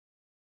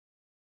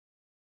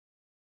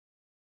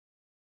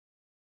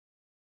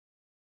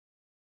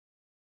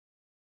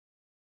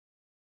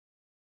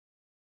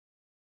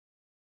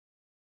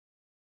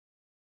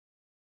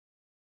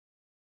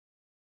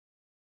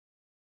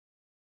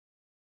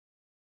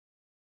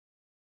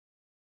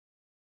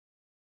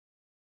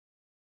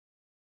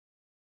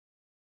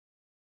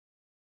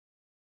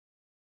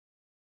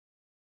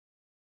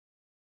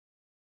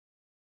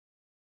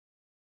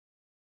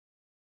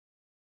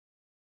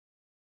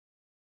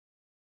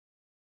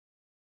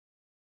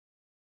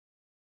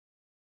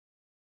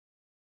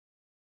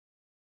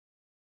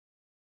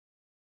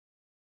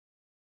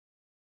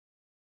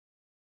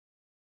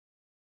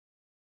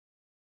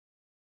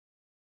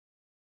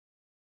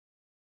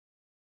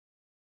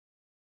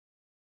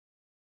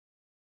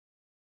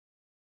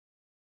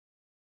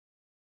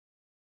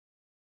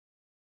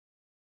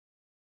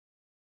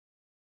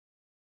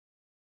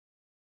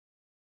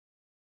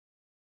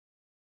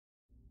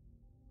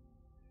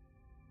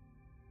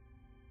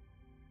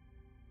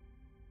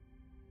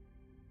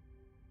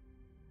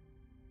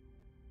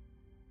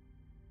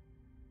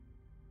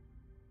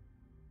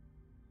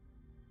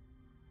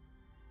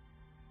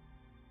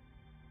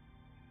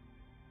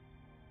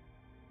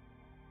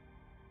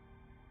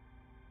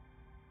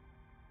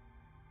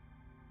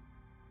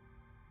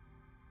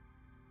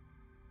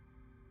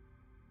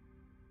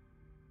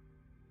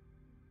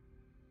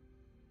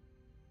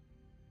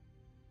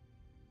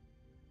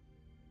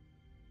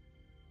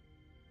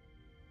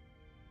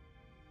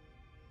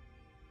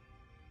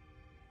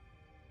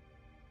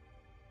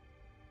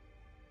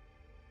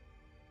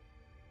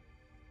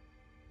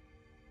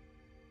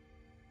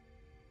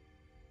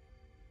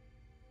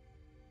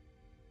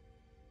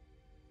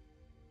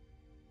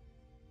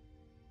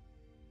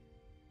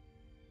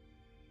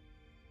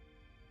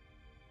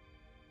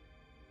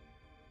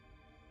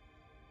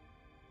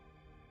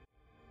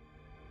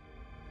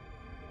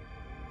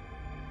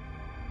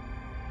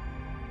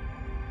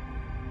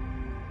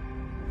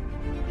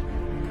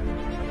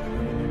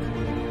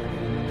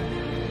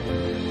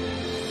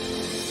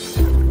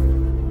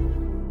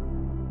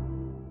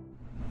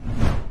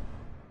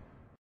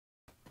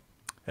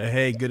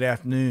Hey, good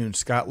afternoon.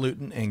 Scott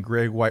Luton and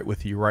Greg White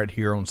with you right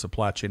here on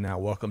Supply Chain Now.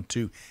 Welcome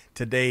to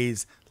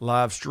today's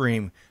live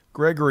stream.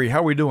 Gregory, how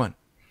are we doing?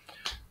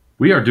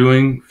 We are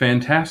doing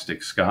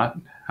fantastic, Scott.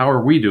 How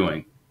are we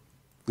doing?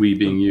 We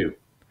being you.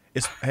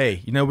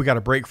 Hey, we got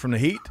a break from the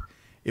heat.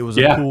 It was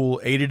a Yeah.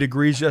 cool 80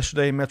 degrees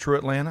yesterday in Metro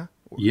Atlanta.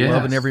 Yes.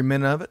 Loving every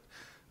minute of it.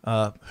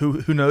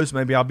 Who knows?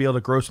 Maybe I'll be able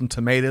to grow some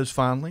tomatoes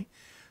finally.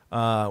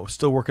 We're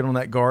still working on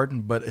that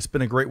garden, but it's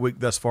been a great week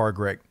thus far,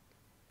 Greg.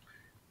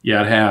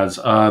 Yeah, it has.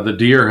 The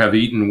deer have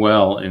eaten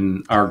well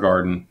in our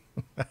garden.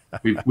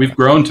 We've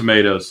grown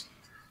tomatoes,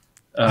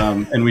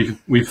 and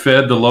we've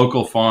fed the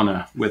local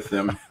fauna with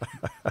them,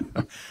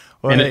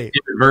 Well, hey,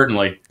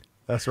 inadvertently.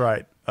 that's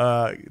right.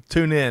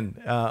 Tune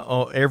in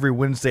every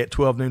Wednesday at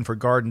 12 noon for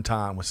Garden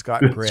Time with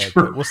Scott and Greg.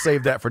 But we'll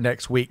save that for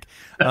next week.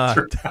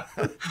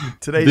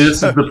 Today's This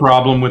show, is the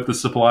problem with the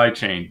supply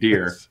chain,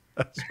 deer.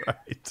 that's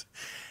right.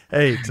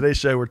 Hey, today's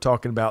show we're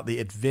talking about the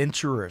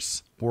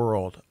adventurous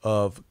world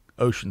of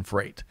ocean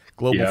freight,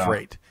 global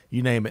freight,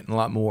 you name it, and a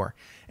lot more.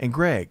 And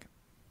Greg,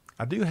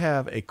 I do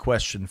have a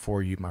question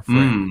for you, my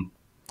friend.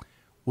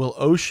 Will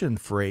ocean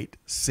freight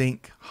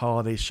sink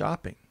holiday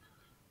shopping?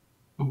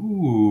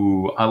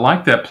 Ooh, I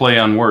like that play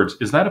on words.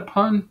 Is that a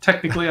pun?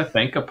 Technically, I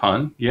think a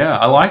pun. Yeah,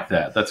 I like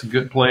that. That's a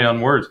good play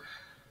on words.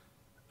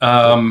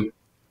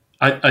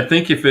 I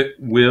think if it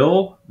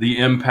will, the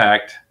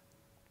impact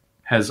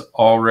has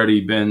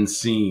already been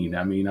seen.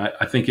 I mean,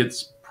 I think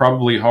it's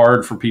probably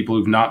hard for people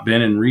who've not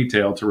been in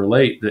retail to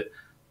relate that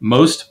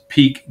most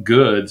peak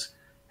goods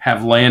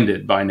have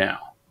landed by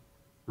now,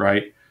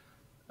 right?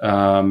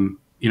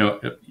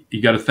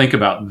 You got to think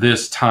about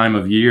this time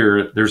of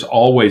year. There's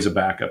always a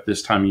backup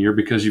this time of year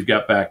because you've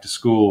got back to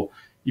school,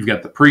 you've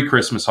got the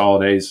pre-Christmas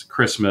holidays,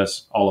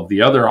 Christmas, all of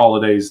the other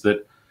holidays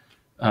that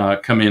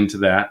come into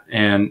that,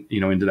 and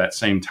into that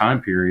same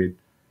time period.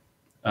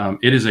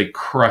 It is a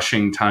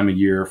crushing time of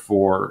year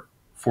for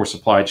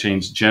supply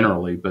chains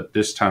generally, but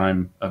this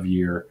time of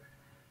year,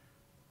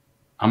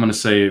 I'm going to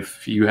say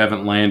if you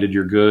haven't landed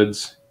your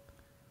goods,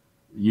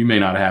 you may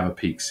not have a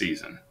peak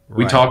season. Right.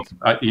 We talked,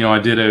 I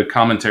did a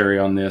commentary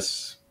on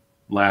this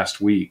last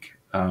week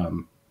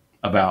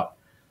about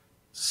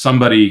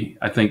somebody,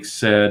 I think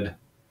said,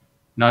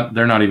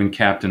 they're not even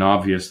Captain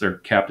Obvious, they're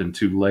Captain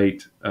Too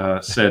Late,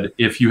 said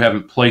if you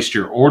haven't placed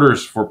your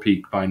orders for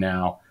peak by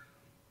now,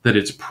 that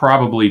it's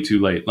probably too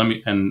late.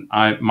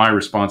 My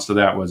response to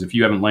that was, if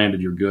you haven't landed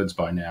your goods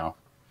by now,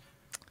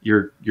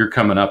 you're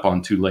coming up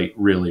on too late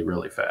really,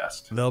 really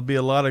fast. There'll be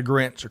a lot of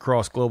grants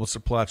across global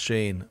supply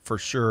chain for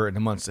sure in the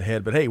months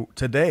ahead. But hey,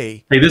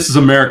 today... Hey, this is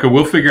America.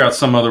 We'll figure out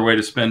some other way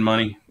to spend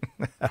money.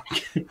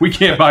 We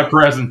can't buy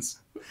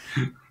presents.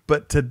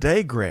 But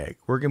today, Greg,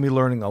 we're going to be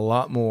learning a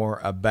lot more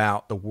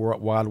about the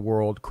wide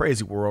world,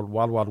 crazy world,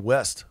 wild, wild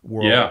west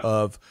world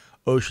of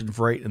ocean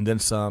freight, and then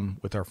some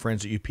with our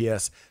friends at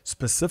UPS,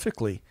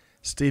 specifically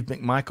Steve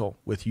McMichael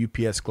with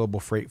UPS Global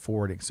Freight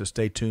Forwarding. So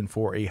stay tuned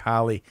for a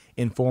highly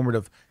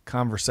informative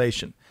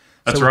conversation.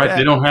 That's right.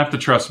 They don't have to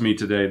trust me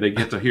today. They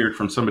get to hear it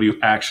from somebody who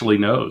actually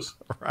knows.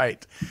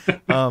 Right.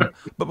 But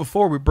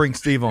before we bring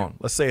Steve on,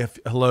 let's say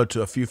hello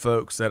to a few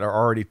folks that are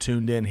already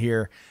tuned in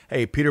here.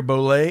 Hey, Peter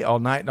Bollet, all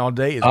night and all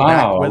day, is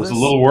back with us. I was a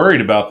little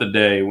worried about the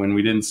day when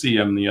we didn't see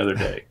him the other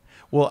day.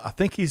 Well, I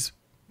think he's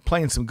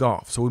playing some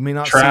golf, so we may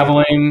not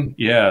traveling.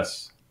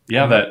 Yes.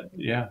 Yeah.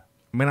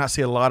 We may not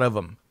see a lot of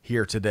them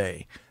here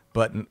today,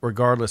 but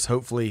regardless,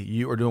 hopefully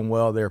you are doing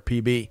well there.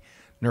 PB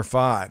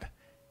Nerfad,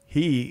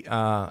 he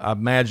I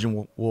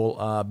imagine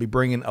will be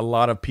bringing a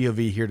lot of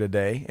POV here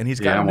today, and he's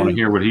got. I want to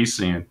hear what he's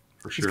seeing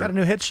for sure. He's got a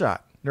new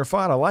headshot.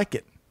 Nerfad, I like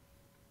it.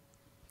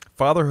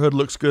 Fatherhood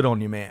looks good on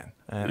you, man.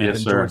 And yes, I've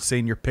enjoyed sir.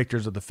 seeing your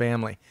pictures of the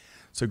family.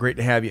 So great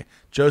to have you,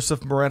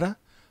 Joseph Moretta,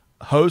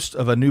 host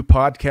of a new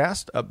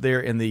podcast up there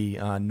in the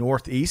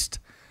Northeast.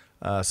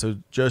 So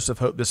Joseph,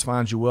 hope this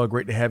finds you well.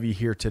 Great to have you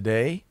here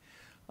today.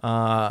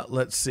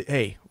 Let's see.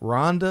 Hey,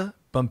 Rhonda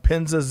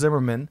Bumpenza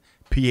Zimmerman,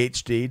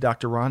 PhD.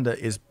 Dr. Rhonda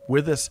is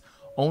with us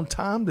on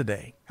time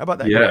today. How about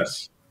that?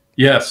 Yes.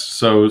 Yes.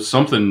 So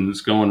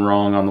something's going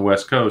wrong on the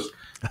West Coast,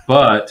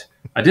 but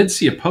I did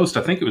see a post.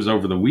 I think it was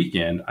over the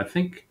weekend. I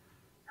think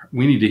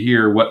we need to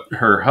hear what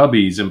her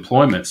hubby's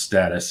employment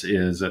status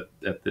is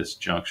at this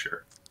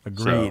juncture.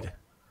 Agreed. So,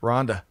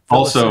 Rhonda.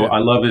 Also,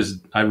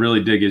 I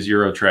really dig his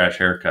Eurotrash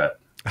haircut.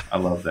 I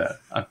love that.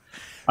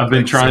 I've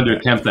been trying to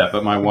attempt that,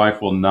 but my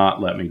wife will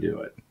not let me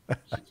do it.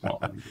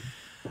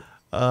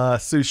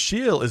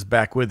 Sushil is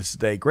back with us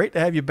today. Great to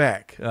have you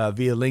back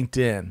via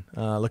LinkedIn.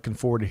 Looking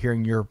forward to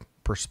hearing your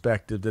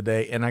perspective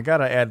today. And I got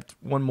to add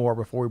two more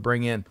before we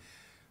bring in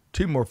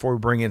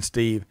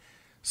Steve.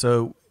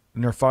 So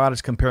Nerfad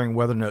is comparing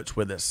weather notes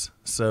with us.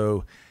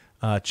 So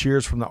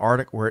cheers from the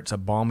Arctic where it's a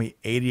balmy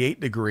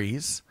 88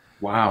 degrees.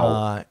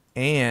 Wow.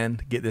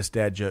 And get this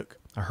dad joke.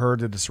 I heard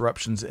the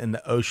disruptions in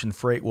the ocean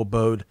freight will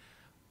bode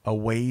a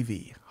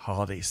wavy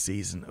holiday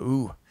season.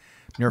 Ooh.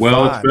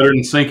 Well, it's better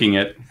than sinking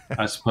it,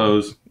 I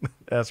suppose.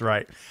 That's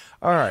right.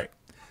 All right.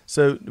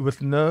 So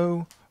with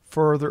no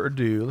further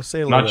ado, let's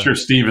say hello. Not sure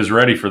Steve is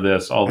ready for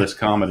this, all this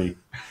comedy.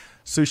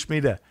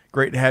 Sushmita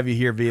great to have you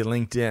here via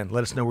LinkedIn.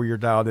 Let us know where you're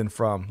dialed in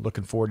from.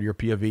 Looking forward to your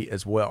POV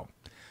as well.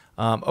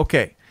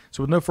 Okay,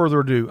 so with no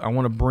further ado, I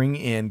want to bring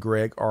in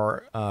Greg,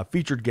 our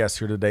featured guest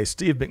here today,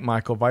 Steve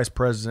McMichael, Vice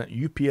President,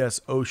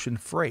 UPS Ocean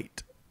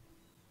Freight.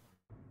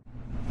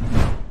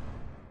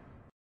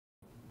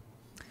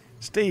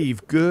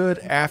 Steve, good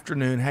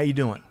afternoon. How you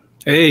doing?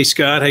 Hey,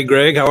 Scott. Hey,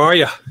 Greg. How are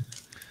you?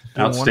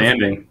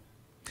 Outstanding.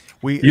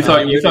 You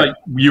thought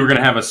you were going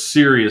to have a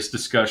serious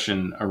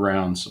discussion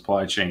around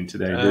supply chain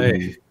today,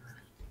 didn't you?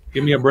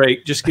 Give me a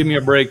break. Just give me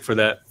a break from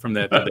that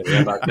today.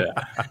 How about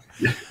that?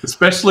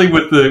 Especially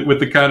with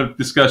the kind of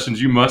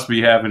discussions you must be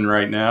having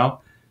right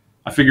now.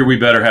 I figure we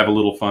better have a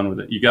little fun with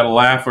it. You got to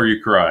laugh or you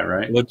cry,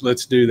 right?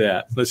 Let's do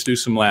that. Let's do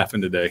some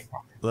laughing today.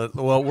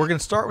 Well, we're going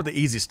to start with the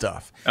easy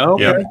stuff.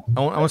 Okay. Yep. I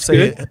want to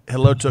say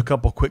hello to a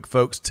couple quick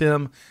folks.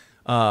 Tim,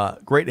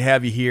 great to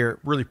have you here.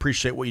 Really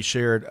appreciate what you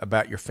shared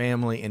about your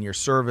family and your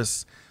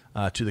service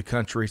to the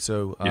country.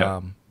 So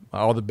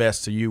all the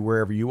best to you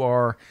wherever you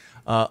are.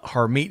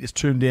 Harmeet is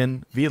tuned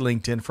in via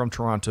LinkedIn from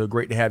Toronto.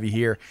 Great to have you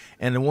here.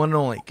 And the one and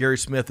only Gary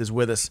Smith is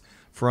with us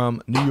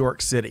from New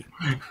York City.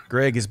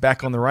 Greg is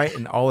back on the right,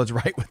 and all is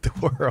right with the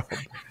world.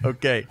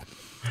 Okay.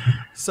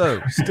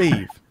 So,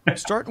 Steve,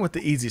 starting with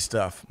the easy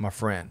stuff, my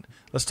friend,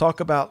 let's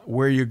talk about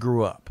where you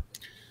grew up.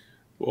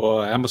 Well,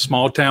 I'm a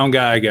small town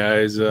guy,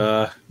 guys.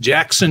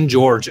 Jackson,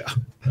 Georgia,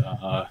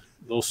 a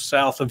little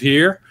south of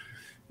here.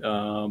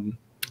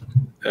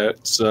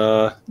 That's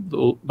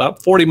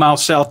about 40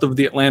 miles south of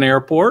the Atlanta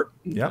airport.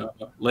 Yep.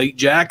 Lake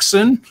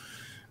Jackson.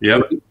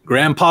 Yep.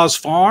 Grandpa's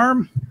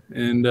farm,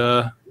 and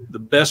the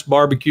best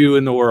barbecue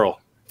in the world,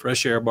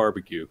 Fresh Air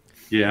Barbecue.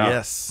 Yeah.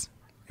 Yes.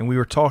 And we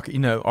were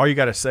talking, all you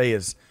got to say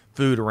is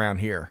food around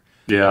here.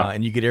 Yeah.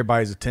 And you get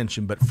everybody's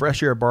attention. But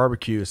Fresh Air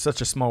Barbecue is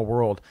such a small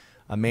world.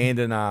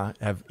 Amanda and I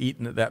have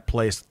eaten at that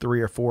place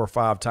 3 or 4 or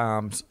 5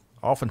 times,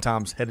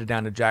 oftentimes headed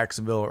down to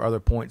Jacksonville or other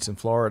points in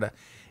Florida.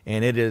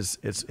 And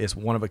it's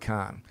one of a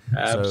kind.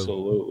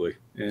 Absolutely.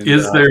 And,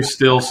 is there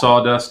still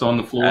sawdust on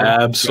the floor?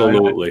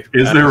 Absolutely.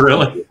 Is there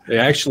really? They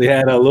actually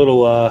had a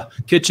little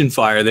kitchen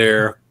fire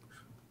there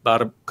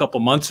about a couple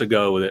months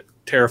ago that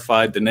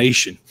terrified the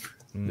nation.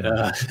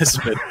 Not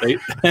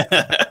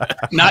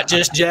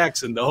just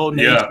Jackson, the whole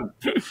nation.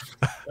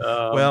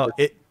 Well,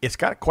 it's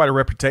got quite a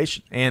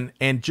reputation.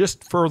 And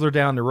just further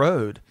down the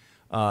road,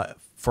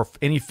 for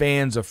any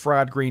fans of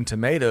fried green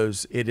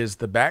tomatoes, it is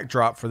the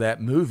backdrop for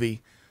that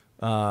movie.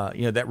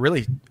 That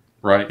really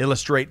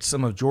illustrates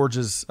some of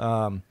Georgia's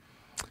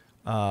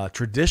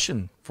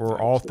tradition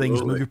for all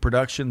things movie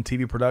production,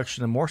 TV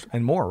production, and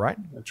more, right?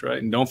 That's right.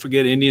 And don't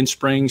forget Indian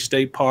Springs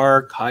State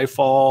Park, High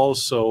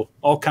Falls, so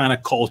all kind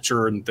of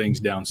culture and things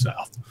down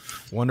south.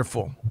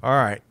 Wonderful. All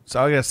right.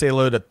 So I got to say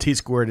hello to T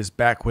Squared is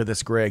back with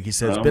us, Greg. He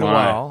says, it's been a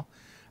while.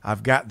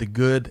 I've got the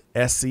good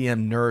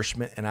SCM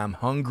nourishment, and I'm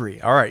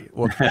hungry. All right.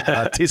 Well,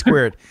 T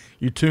Squared,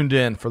 you tuned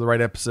in for the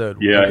right episode.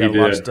 Yeah, he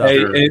did.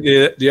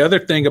 Hey, the other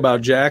thing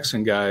about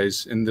Jackson,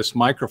 guys, and this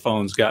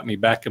microphone's got me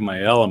back in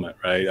my element,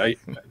 right?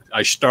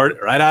 I started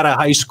right out of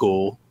high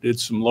school, did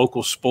some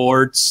local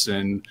sports,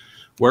 and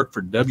worked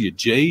for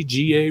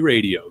WJGA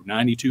Radio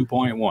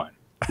 92.1.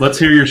 Let's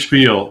hear your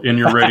spiel in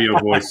your radio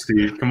voice,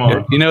 Steve. Come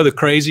on.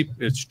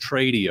 It's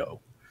Tradio.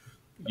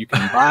 You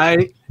can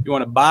buy, you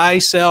want to buy,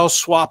 sell,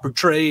 swap, or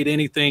trade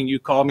anything, you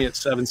call me at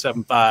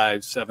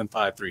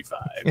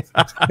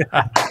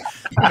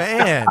 775-7535.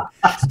 Man,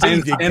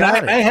 Steve,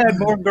 I had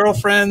more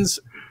girlfriends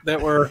that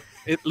were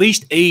at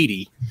least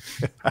 80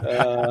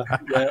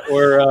 that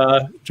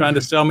were trying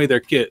to sell me their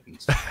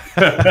kittens.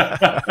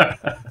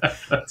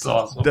 That's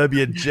awesome.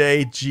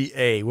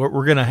 WJGA.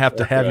 We're going to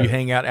have you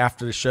hang out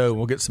after the show, and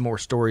we'll get some more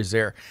stories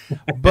there.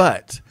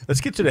 But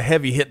let's get to the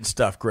heavy hitting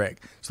stuff,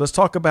 Greg. So let's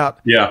talk about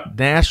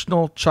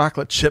National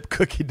Chocolate Chip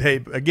Cookie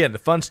Day. Again, the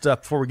fun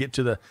stuff before we get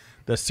to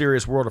the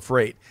serious world of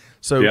freight.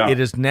 So it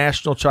is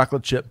National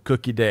Chocolate Chip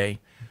Cookie Day.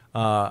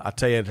 I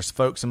tell you, there's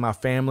folks in my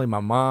family,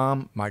 my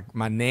mom,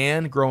 my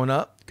nan growing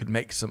up could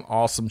make some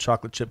awesome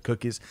chocolate chip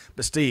cookies.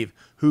 But Steve,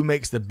 who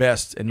makes the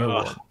best in your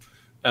world?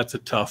 That's a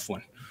tough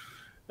one.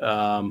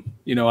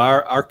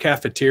 Our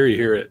cafeteria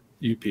here at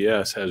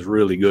UPS has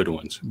really good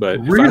ones. But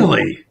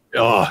really?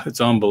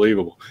 It's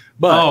unbelievable.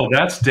 But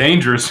that's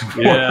dangerous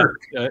work.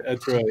 Yeah,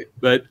 that's right.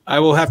 But I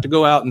will have to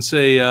go out and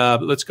say,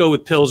 let's go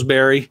with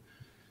Pillsbury.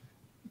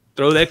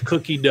 Throw that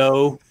cookie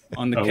dough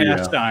on the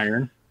cast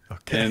iron.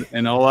 Okay.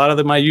 And a lot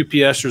of my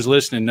UPSers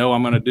listening know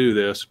I'm going to do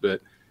this, but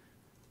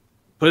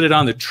put it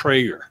on the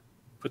Traeger.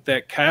 Put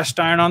that cast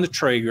iron on the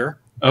Traeger.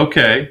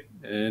 Okay.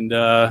 And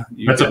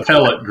that's a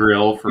pellet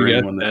grill for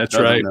anyone that's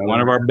right. One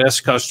of our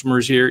best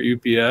customers here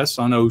at UPS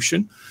on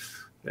Ocean.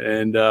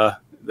 And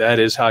that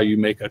is how you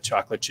make a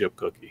chocolate chip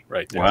cookie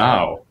right there.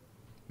 Wow.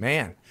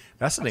 Man,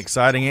 that's an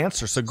exciting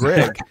answer. So,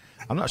 Greg,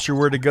 I'm not sure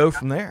where to go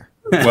from there.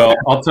 Well,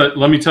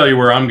 let me tell you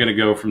where I'm going to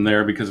go from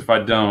there, because if I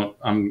don't,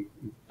 I'm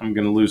going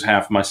to lose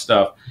half my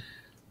stuff.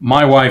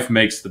 My wife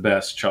makes the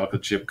best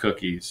chocolate chip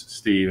cookies,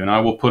 Steve, and I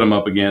will put them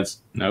up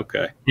against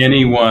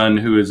anyone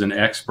who is an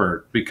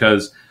expert,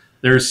 because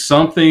there's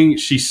something.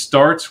 She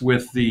starts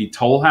with the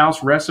Toll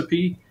House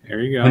recipe,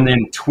 There you go. and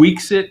then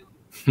tweaks it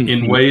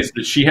in ways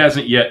that she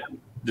hasn't yet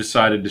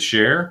decided to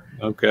share.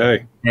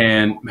 Okay.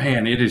 And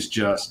man, it's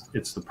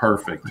the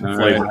perfect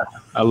flavor. Right.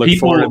 I look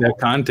forward to that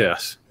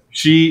contest.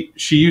 She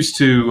used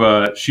to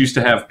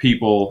have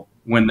people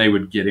when they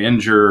would get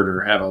injured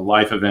or have a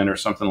life event or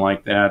something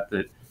like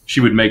that she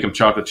would make them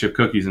chocolate chip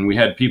cookies, and we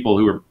had people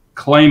who were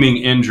claiming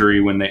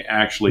injury when they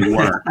actually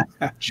weren't,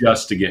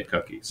 just to get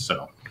cookies.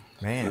 So,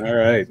 man, all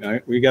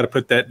right, we got to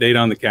put that date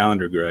on the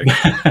calendar, Greg.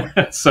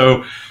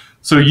 So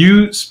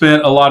you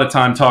spent a lot of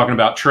time talking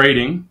about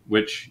trading,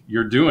 which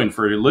you're doing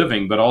for a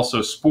living, but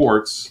also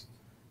sports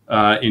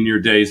in your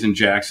days in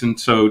Jackson.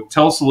 So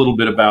tell us a little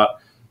bit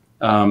about.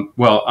 I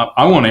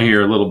want to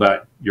hear a little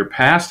about your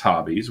past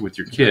hobbies with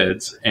your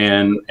kids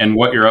and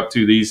what you're up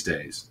to these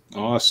days.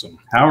 Awesome.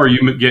 How are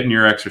you getting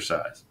your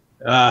exercise?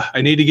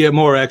 I need to get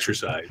more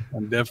exercise.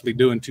 I'm definitely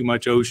doing too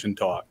much ocean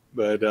talk,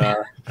 but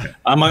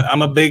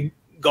I'm a big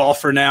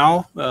golfer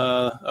now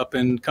up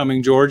in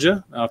Cumming,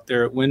 Georgia, out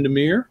there at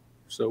Windermere.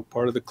 So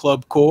part of the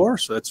club core.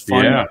 So that's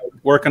fun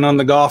working on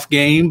the golf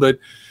game, but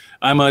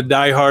I'm a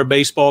diehard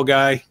baseball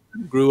guy.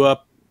 Grew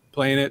up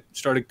playing it,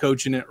 started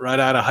coaching it right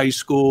out of high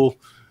school.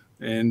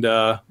 And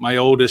my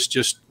oldest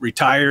just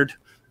retired.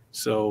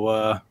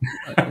 So,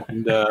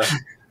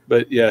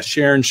 but yeah,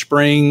 Sharon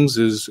Springs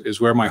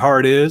is where my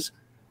heart is.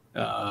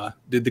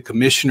 Did the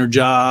commissioner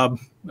job.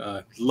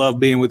 Love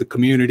being with the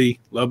community.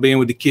 Love being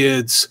with the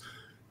kids.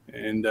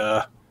 And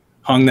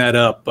hung that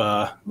up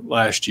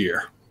last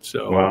year.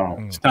 So wow.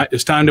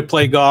 It's time to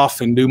play golf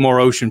and do more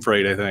ocean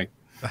freight, I think.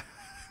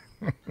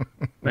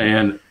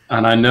 And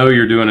I know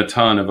you're doing a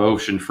ton of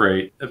ocean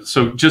freight.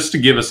 So just to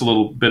give us a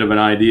little bit of an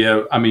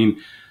idea, I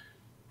mean,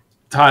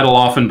 title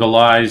often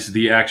belies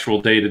the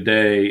actual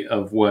day-to-day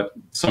of what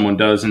someone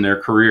does in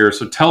their career.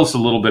 So tell us a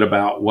little bit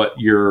about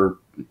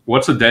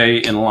what's a day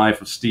in the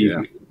life of Steve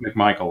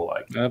McMichael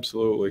like?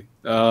 Absolutely.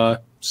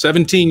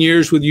 17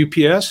 years with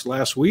UPS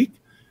last week.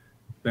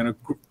 Been a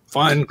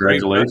fun,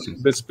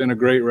 congratulations. It's been a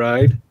great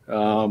ride.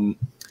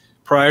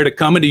 Prior to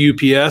coming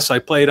to UPS, I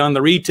played on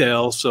the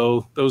retail.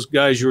 So those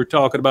guys you were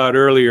talking about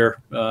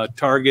earlier,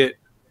 Target,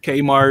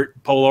 Kmart,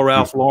 Polo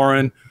Ralph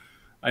Lauren,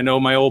 I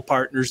know my old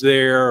partners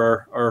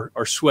there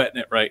are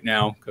sweating it right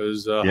now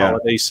because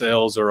holiday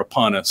sales are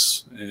upon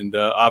us. And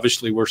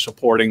obviously we're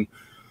supporting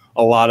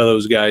a lot of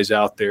those guys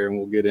out there, and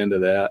we'll get into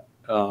that.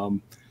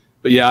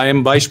 But yeah, I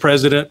am Vice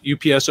President,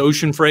 UPS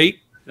Ocean Freight,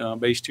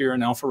 based here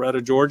in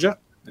Alpharetta, Georgia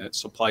at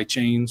Supply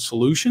Chain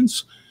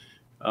Solutions.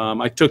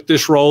 I took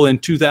this role in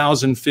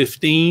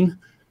 2015.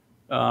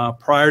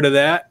 Prior to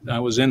that, I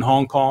was in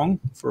Hong Kong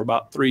for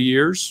about 3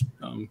 years,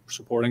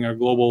 supporting our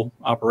global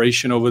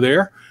operation over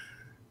there.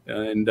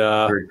 And,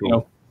 very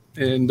cool.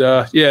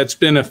 It's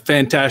been a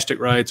fantastic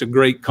ride. It's a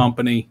great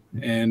company.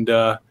 And,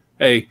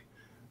 hey,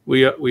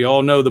 we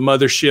all know the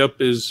mothership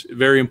is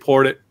very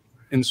important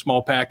in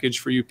small package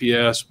for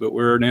UPS, but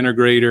we're an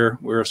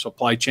integrator. We're a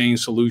supply chain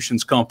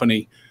solutions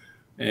company,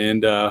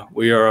 and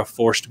we are a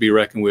force to be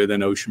reckoned with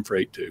in ocean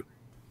freight too.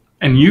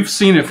 And you've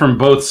seen it from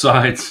both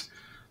sides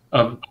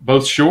of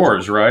both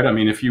shores, right? I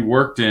mean, if you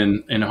worked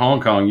in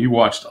Hong Kong, you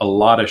watched a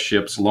lot of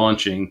ships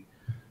launching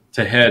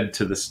to head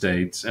to the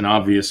States. And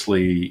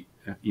obviously,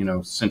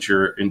 since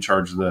you're in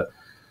charge of the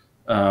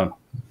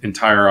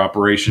entire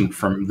operation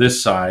from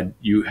this side,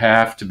 you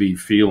have to be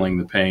feeling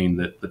the pain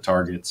that the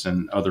Targets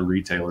and other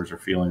retailers are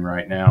feeling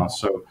right now.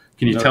 So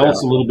can you tell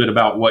us a little bit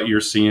about what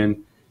you're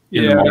seeing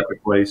in the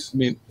marketplace? I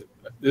mean,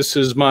 this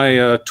is my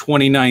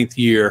 29th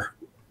year,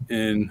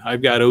 and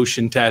I've got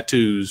ocean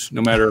tattoos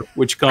no matter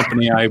which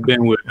company I've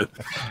been with.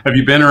 Have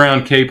you been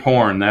around Cape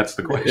Horn? That's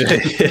the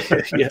question.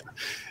 Yeah.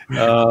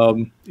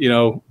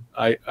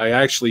 I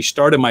actually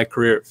started my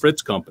career at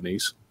Fritz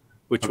Companies,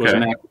 which was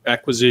an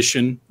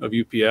acquisition of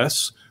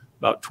UPS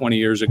about 20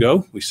 years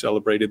ago. We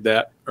celebrated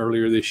that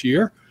earlier this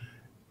year.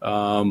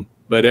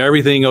 But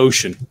everything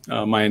ocean,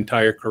 my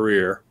entire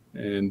career.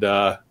 And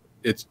I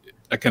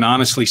can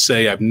honestly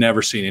say I've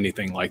never seen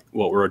anything like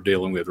what we're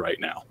dealing with right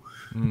now.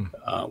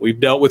 We've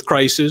dealt with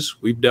crises.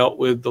 We've dealt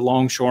with the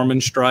longshoremen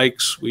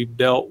strikes. We've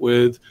dealt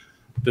with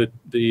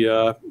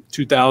the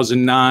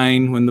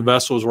 2009 when the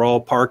vessels were all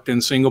parked in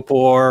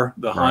Singapore,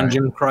 the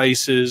Hanjin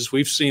crisis.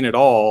 We've seen it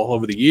all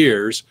over the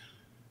years.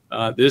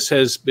 This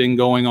has been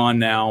going on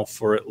now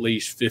for at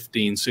least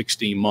 15,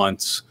 16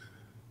 months.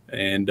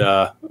 And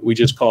we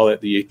just call it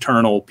the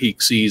eternal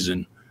peak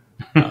season.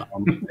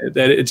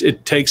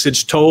 It takes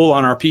its toll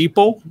on our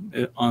people,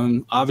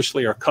 on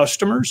obviously our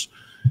customers.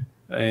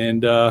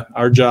 And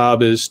our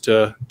job is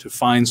to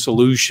find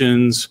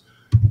solutions,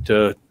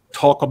 to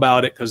talk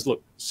about it. Because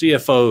look,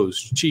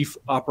 CFOs, chief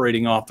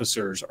operating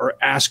officers are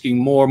asking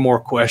more and more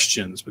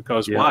questions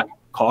because why?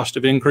 Cost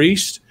have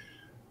increased,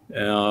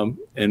 and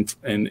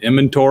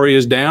inventory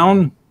is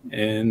down,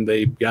 and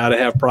they've got to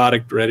have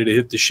product ready to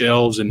hit the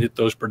shelves and hit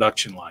those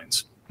production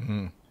lines.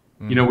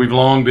 We've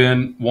long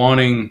been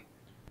wanting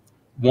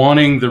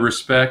the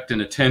respect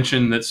and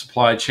attention that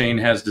supply chain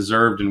has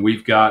deserved, and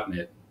we've gotten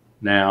it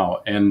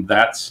now. And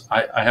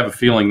I have a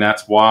feeling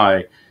that's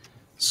why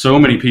so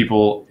many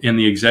people in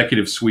the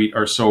executive suite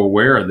are so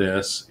aware of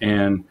this,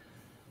 and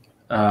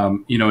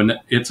and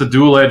it's a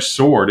dual-edged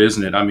sword,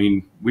 isn't it? I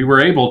mean, we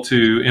were able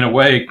to, in a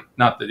way,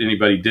 not that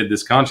anybody did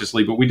this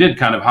consciously, but we did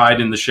kind of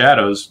hide in the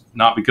shadows,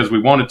 not because we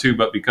wanted to,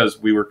 but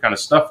because we were kind of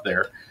stuffed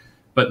there.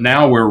 But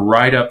now we're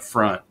right up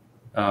front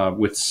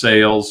with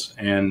sales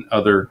and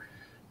other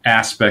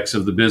aspects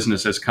of the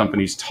business as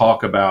companies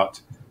talk about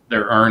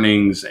their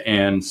earnings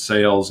and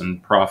sales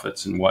and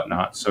profits and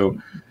whatnot. So,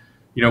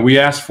 we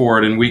asked for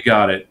it and we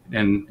got it.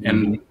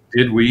 And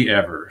did we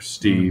ever,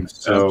 Steve?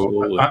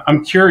 So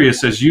I'm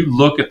curious, as you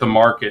look at the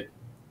market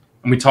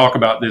and we talk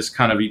about this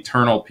kind of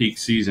eternal peak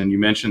season, you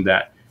mentioned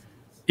that.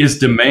 Is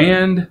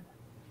demand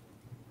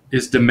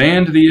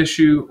the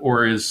issue,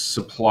 or is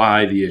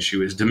supply the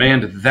issue? Is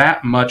demand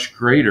that much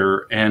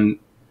greater? And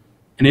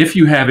if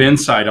you have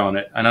insight on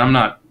it, and I'm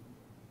not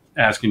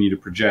asking you to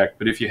project,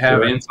 but if you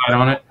have insight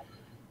on it,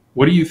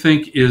 what do you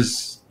think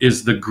is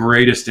the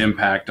greatest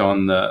impact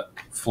on the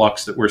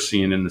flux that we're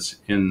seeing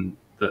in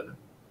the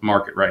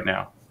market right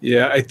now?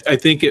 Yeah, I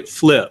think it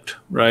flipped,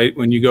 right?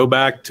 When you go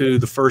back to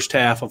the first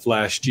half of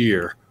last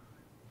year,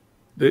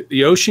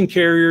 the ocean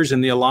carriers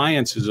and the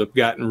alliances have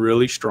gotten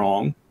really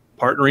strong,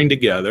 partnering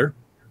together,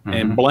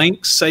 and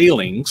blank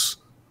sailings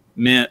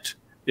meant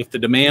if the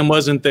demand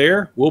wasn't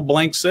there, we'll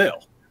blank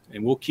sail,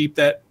 and we'll keep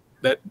that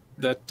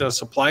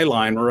supply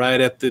line right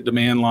at the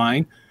demand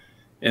line.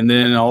 And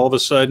then all of a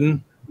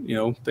sudden,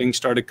 things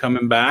started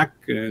coming back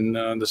in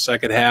the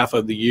second half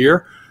of the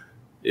year.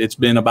 It's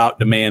been about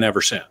demand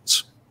ever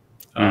since.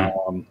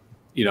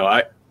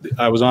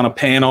 I was on a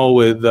panel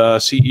with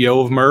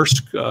CEO of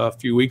Maersk a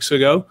few weeks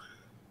ago,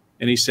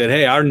 and he said,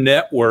 hey, our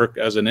network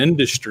as an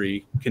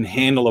industry can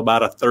handle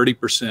about a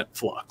 30%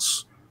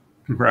 flux.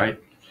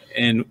 Right.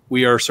 And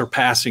we are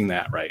surpassing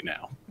that right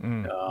now.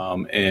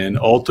 And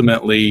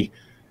ultimately,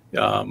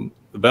 the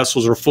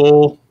vessels are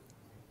full.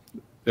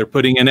 They're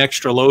putting in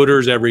extra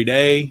loaders every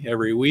day,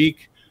 every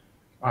week.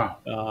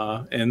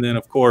 Wow. And then,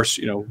 of course,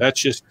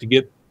 that's just to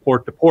get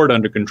port to port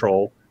under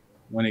control.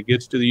 When it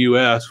gets to the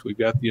U.S., we've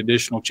got the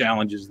additional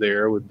challenges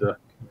there with the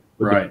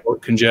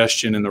port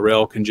congestion and the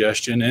rail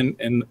congestion.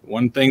 And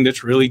one thing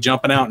that's really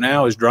jumping out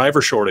now is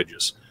driver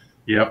shortages.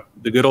 Yep.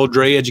 The good old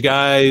drayage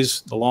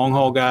guys, the long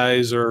haul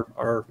guys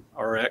are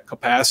at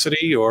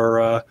capacity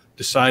or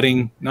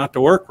deciding not to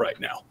work right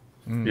now.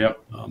 Yep.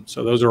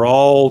 So those are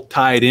all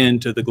tied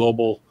into the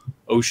global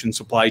ocean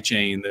supply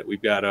chain that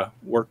we've got to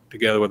work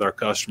together with our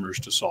customers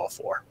to solve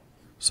for.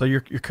 So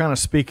you're kind of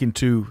speaking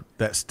to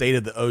that state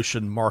of the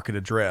ocean market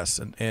address,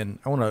 and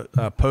I want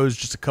to pose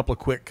just a couple of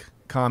quick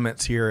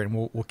comments here, and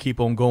we'll keep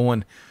on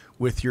going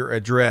with your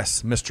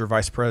address, Mr.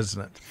 Vice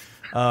President.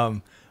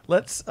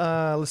 Let's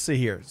see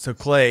here. So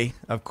Clay,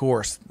 of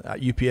course,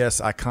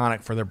 UPS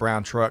iconic for their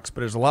brown trucks, but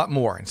there's a lot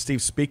more. And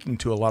Steve's speaking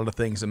to a lot of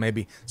things that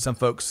maybe some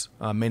folks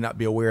may not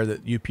be aware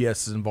that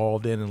UPS is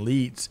involved in and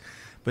leads.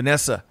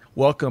 Vanessa,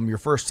 welcome. Your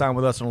first time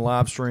with us on a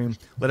live stream.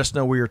 Let us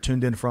know where you're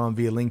tuned in from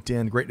via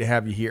LinkedIn. Great to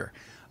have you here.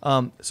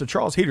 So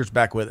Charles Heater's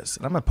back with us,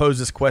 and I'm going to pose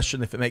this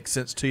question if it makes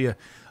sense to you,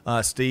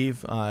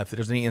 Steve, if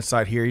there's any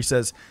insight here. He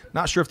says,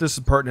 not sure if this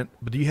is pertinent,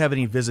 but do you have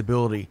any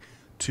visibility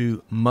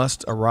to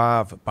must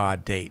arrive by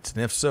dates?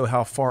 And if so,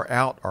 how far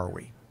out are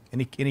we?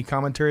 Any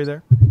commentary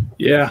there?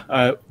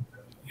 Yeah.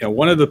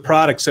 One of the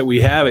products that we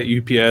have at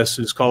UPS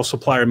is called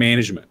supplier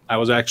management. I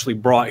was actually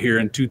brought here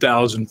in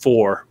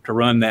 2004 to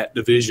run that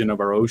division of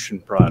our ocean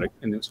product,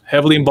 and it's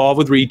heavily involved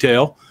with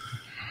retail,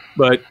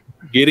 but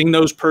getting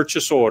those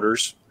purchase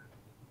orders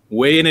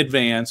way in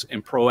advance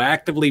and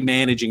proactively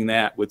managing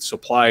that with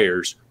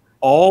suppliers,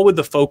 all with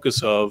the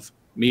focus of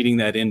meeting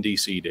that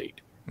NDC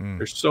date.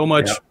 There's so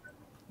much,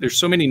 there's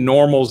so many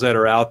normals that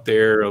are out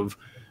there of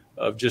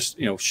just,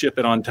 ship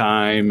it on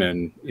time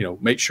and,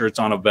 make sure it's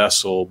on a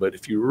vessel. But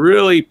if you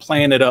really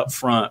plan it up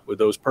front with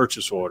those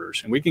purchase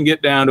orders, and we can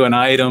get down to an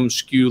item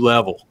SKU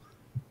level,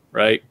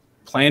 right?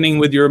 Planning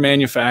with your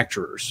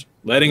manufacturers,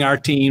 letting our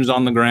teams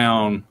on the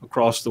ground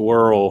across the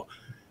world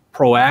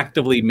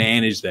proactively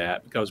manage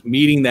that, because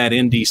meeting that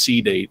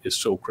NDC date is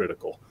so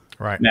critical.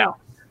 Right. Now,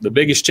 the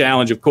biggest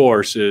challenge, of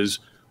course, is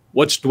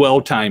what's dwell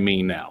time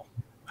mean now?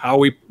 How are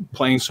we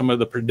playing some of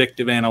the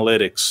predictive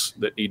analytics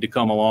that need to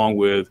come along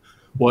with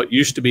what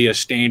used to be a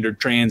standard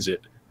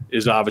transit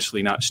is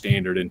obviously not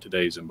standard in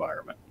today's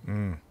environment.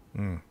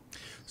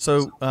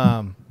 So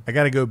I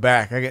got to go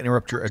back. I got to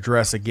interrupt your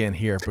address again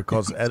here,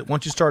 because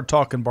once you start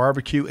talking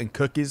barbecue and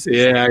cookies,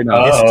 yeah, I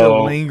know. It's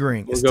still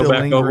lingering.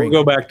 We'll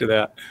go back to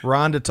that.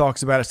 Rhonda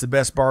talks about it's the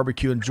best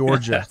barbecue in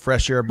Georgia,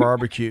 Fresh Air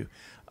Barbecue.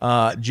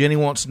 Jenny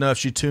wants to know if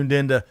she tuned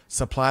into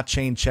Supply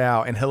Chain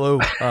Chow. And hello,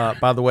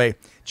 by the way,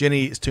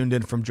 Jenny is tuned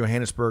in from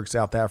Johannesburg,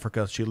 South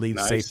Africa. She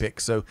leads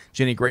SAPIC. So,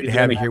 Jenny, great to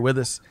have you here with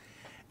us.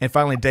 And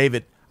finally,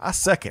 David, I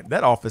second.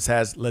 That office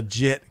has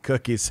legit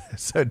cookies.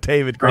 So,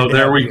 David, great to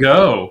there we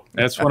go.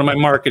 That's one of my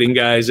marketing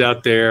guys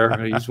out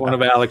there. He's one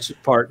of Alex's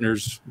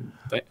partners.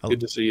 Good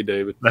to see you,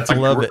 David. I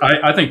love it.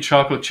 I think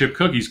chocolate chip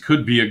cookies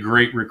could be a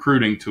great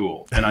recruiting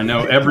tool. And I know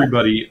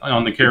everybody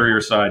on the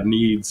carrier side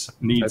needs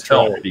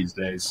help these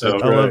days. So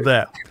I love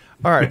that.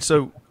 All right.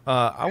 So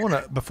I want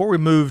to, before we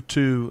move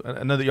to,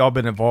 I know that y'all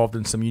been involved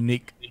in some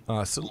unique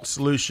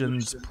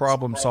solutions,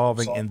 problem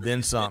solving, and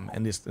then some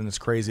in this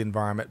crazy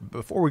environment.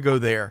 Before we go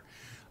there,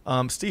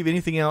 Steve,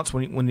 anything else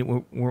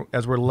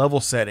as we're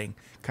level setting,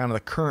 kind of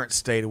the current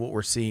state of what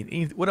we're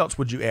seeing? What else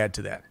would you add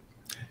to that?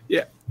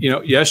 Yeah,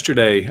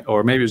 yesterday,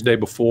 or maybe it was the day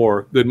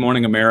before, Good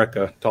Morning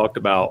America talked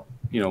about,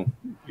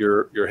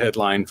 your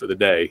headline for the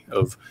day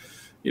of,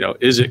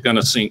 is it going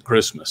to sink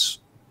Christmas?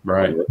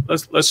 Right.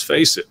 Let's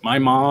face it. My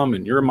mom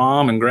and your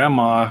mom and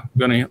grandma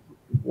going to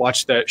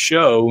watch that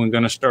show and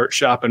going to start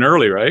shopping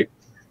early, right?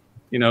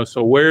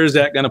 So where is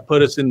that going to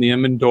put us in the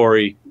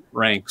inventory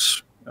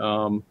ranks?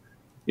 One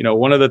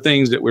of the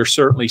things that we're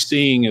certainly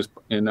seeing is,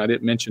 and I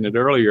didn't mention it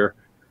earlier,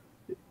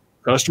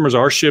 customers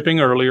are shipping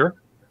earlier.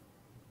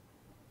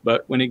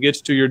 But when it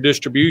gets to your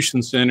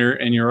distribution center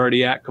and you're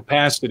already at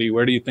capacity,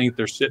 where do you think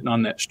they're sitting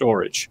on that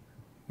storage?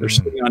 They're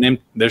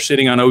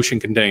sitting on ocean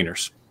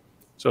containers.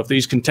 So if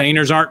these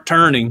containers aren't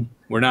turning,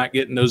 we're not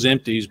getting those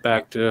empties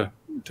back to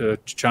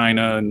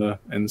China and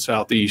the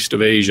southeast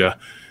of Asia.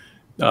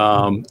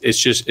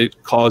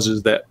 It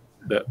causes that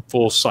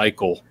full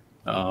cycle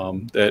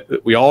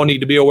that we all need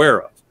to be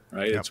aware of,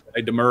 right? Yep. It's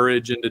why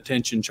demurrage and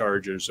detention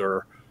charges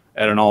are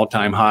at an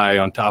all-time high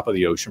on top of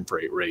the ocean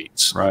freight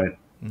rates. Right.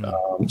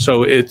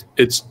 So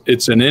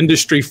it's an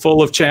industry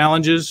full of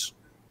challenges,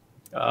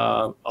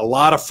 a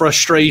lot of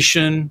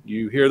frustration.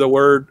 You hear the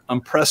word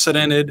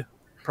unprecedented,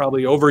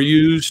 probably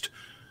overused,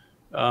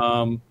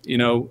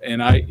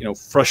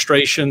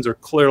 frustrations are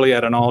clearly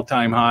at an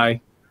all-time high.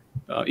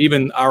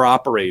 Even our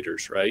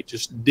operators, right?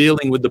 Just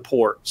dealing with the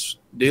ports,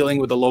 dealing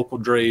with the local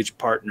drayage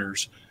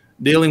partners,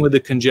 dealing with the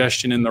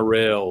congestion in the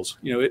rails.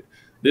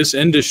 This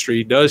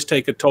industry does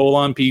take a toll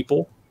on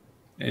people.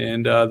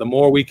 And the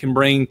more we can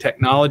bring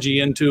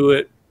technology into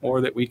it, or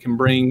that we can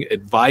bring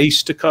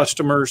advice to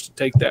customers to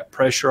take that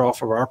pressure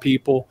off of our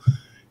people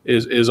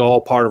is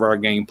all part of our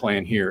game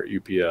plan here at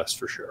UPS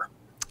for sure.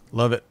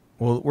 Love it.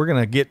 Well, we're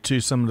going to get to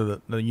some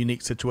of the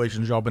unique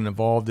situations y'all been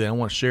involved in. I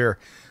want to share.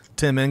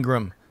 Tim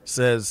Ingram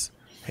says,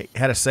 hey,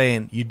 had a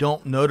saying, you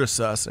don't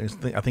notice us, and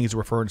I think he's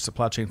referring to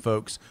supply chain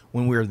folks,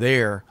 when we're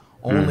there,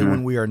 only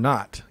when we are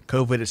not.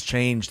 COVID has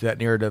changed that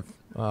narrative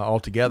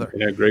altogether.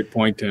 Yeah, great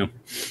point, Tim.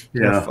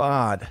 Yeah.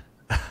 FOD.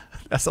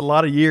 That's a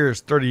lot of years,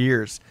 30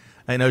 years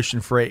in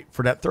ocean freight.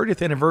 For that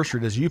 30th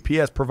anniversary, does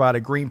UPS provide a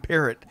green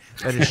parrot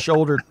that is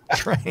shoulder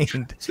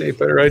trained? See,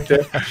 put it right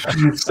there.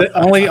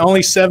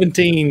 only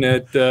 17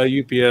 at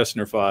UPS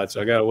and FOD,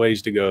 so I got a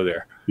ways to go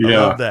there. I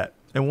love that.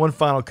 And one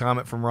final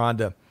comment from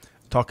Rhonda,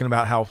 talking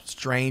about how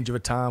strange of a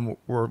time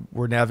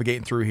we're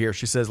navigating through here.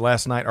 She says,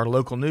 last night our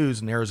local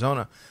news in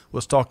Arizona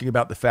was talking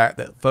about the fact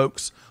that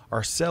folks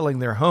are selling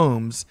their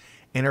homes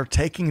and are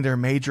taking their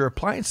major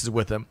appliances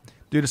with them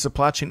due to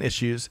supply chain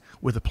issues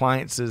with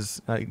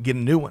appliances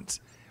getting new ones.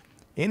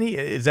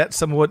 Is that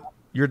some of what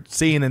you're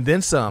seeing, and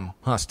then some,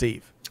 huh,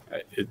 Steve?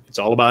 It's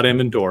all about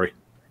inventory.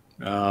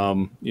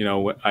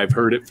 I've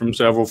heard it from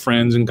several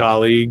friends and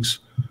colleagues.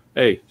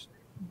 Hey,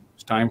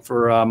 it's time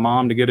for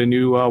mom to get a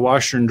new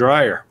washer and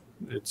dryer.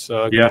 It's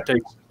going to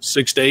take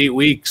 6 to 8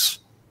 weeks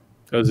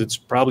because it's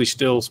probably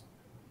still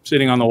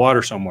sitting on the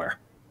water somewhere.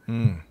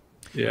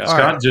 Yeah,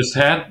 Scott just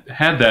had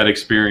that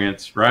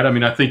experience, right? I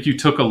mean, I think you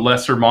took a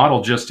lesser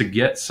model just to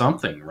get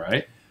something,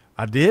 right?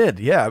 I did,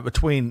 yeah.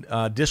 Between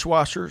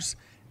dishwashers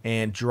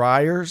and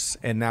dryers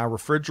and now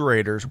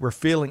refrigerators, we're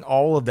feeling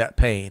all of that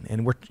pain.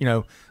 And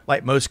we're,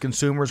 like most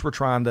consumers, we're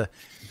trying to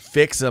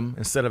fix them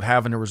instead of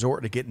having to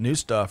resort to get new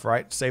stuff,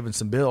 right? Saving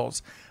some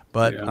bills.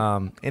 But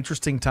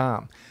interesting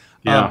time.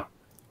 Yeah.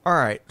 All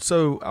right,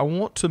 so I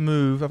want to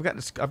move. I've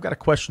got a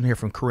question here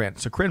from Corinne.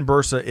 So Corinne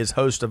Bursa is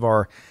host of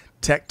our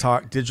Tech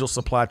Talk Digital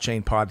Supply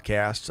Chain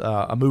podcast,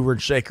 a mover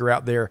and shaker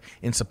out there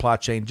in supply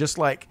chain, just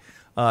like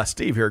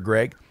Steve here,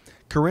 Greg.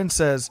 Corinne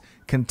says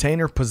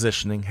container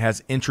positioning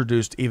has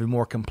introduced even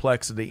more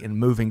complexity in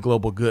moving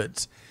global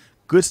goods.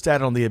 Good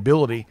stat on the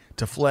ability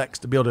to flex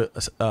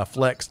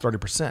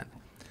 30%.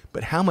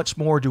 But how much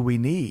more do we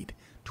need?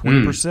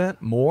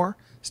 20% more?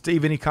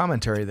 Steve, any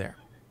commentary there?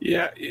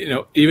 Yeah,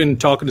 even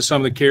talking to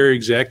some of the carrier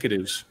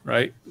executives,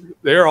 right?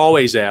 They're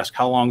always asked,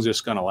 how long is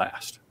this going to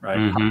last,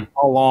 right?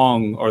 How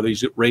long are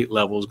these rate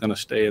levels going to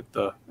stay at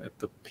the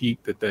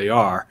peak that they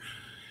are?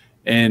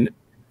 And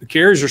the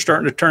carriers are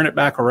starting to turn it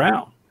back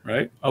around,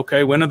 right?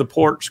 Okay, when are the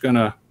ports going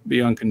to be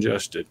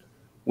uncongested?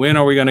 When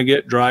are we going to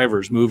get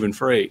drivers moving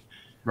freight?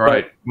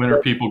 Right. When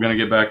are people going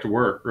to get back to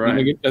work?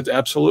 Right. That's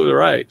absolutely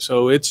right.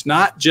 So it's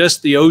not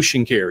just the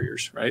ocean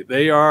carriers, right?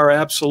 They are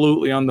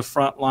absolutely on the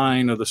front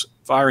line of the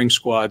firing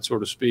squad, so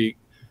to speak.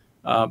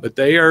 But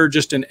they are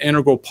just an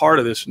integral part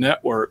of this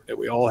network that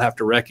we all have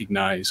to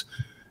recognize.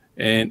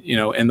 And,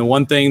 and the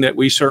one thing that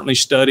we certainly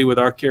study with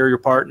our carrier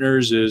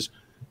partners is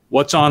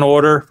what's on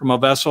order from a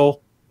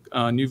vessel,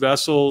 new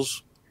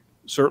vessels,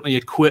 certainly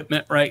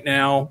equipment right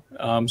now.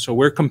 So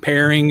we're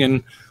comparing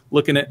and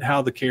looking at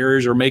how the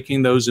carriers are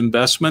making those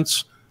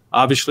investments.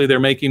 Obviously, they're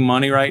making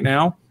money right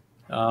now,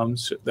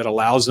 so that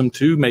allows them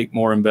to make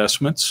more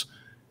investments.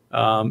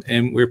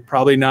 And we're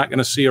probably not going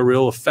to see a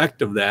real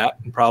effect of that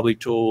probably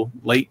till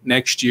late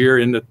next year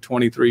into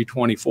 23,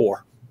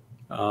 24.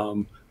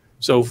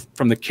 So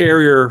from the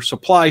carrier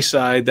supply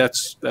side,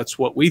 that's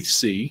what we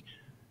see.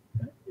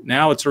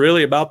 Now it's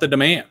really about the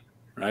demand,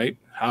 right?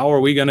 How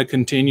are we going to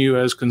continue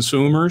as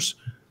consumers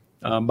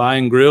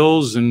buying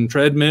grills and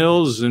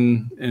treadmills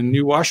and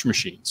new washing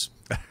machines?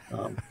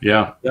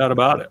 Yeah, no doubt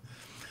about it.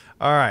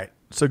 All right.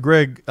 So,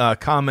 Greg,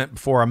 comment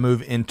before I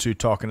move into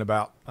talking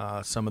about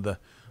some of the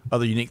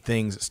other unique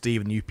things that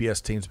Steve and the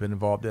UPS team's been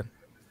involved in.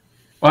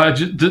 Well,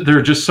 there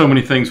are just so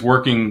many things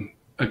working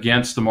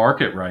against the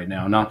market right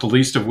now, not the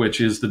least of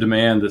which is the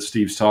demand that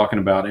Steve's talking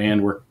about.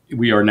 And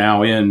we are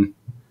now in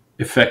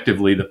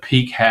effectively the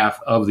peak half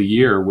of the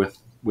year with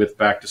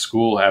back to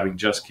school having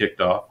just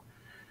kicked off.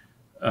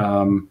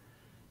 And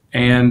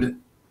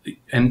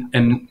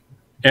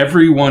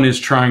everyone is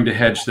trying to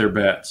hedge their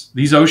bets.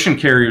 These ocean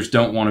carriers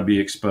don't want to be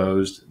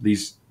exposed.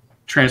 These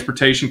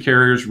transportation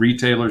carriers,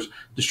 retailers,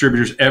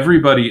 distributors,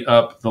 everybody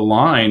up the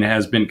line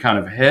has been kind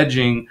of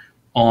hedging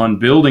on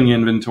building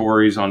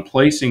inventories, on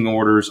placing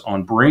orders,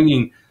 on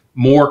bringing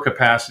more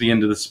capacity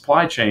into the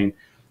supply chain,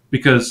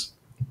 because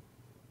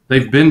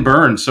they've been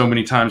burned so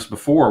many times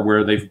before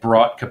where they've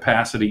brought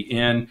capacity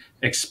in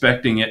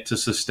expecting it to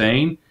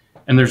sustain.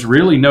 And there's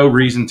really no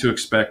reason to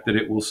expect that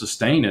it will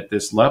sustain at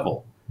this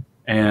level.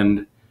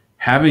 And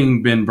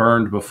having been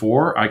burned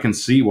before, I can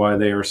see why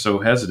they are so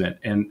hesitant.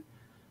 And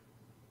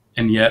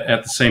yet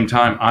at the same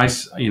time, I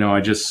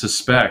just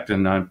suspect,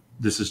 and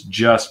this is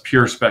just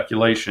pure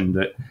speculation,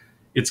 that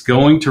it's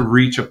going to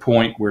reach a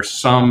point where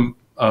some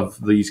of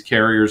these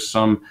carriers,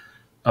 some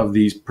of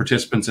these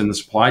participants in the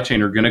supply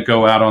chain are going to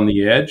go out on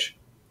the edge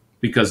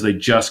because they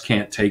just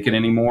can't take it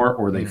anymore,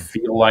 or they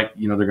feel like,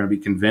 they're going to be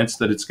convinced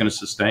that it's going to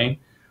sustain.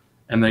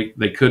 And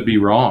they could be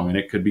wrong, and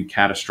it could be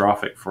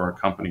catastrophic for a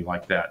company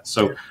like that.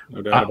 So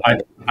I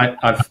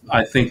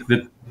think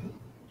that,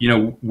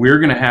 we're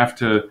going to have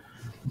to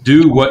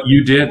do what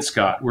you did,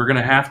 Scott. We're going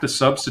to have to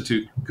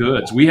substitute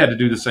goods. We had to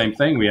do the same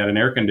thing. We had an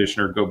air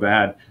conditioner go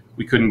bad.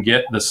 We couldn't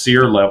get the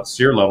SEER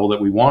level that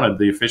we wanted,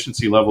 the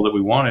efficiency level that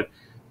we wanted.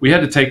 We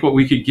had to take what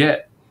we could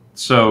get.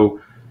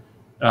 So,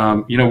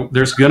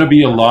 there's going to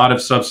be a lot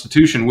of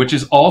substitution, which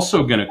is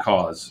also going to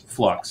cause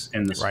flux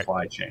in the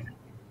supply chain.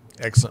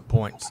 Excellent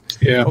points.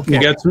 Yeah,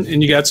 okay.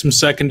 You got some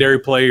secondary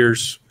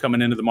players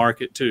coming into the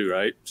market too,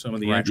 right? Some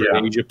of the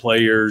intra-Asia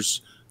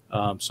players,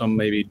 some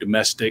maybe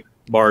domestic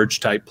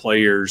barge type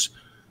players,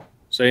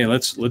 saying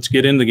let's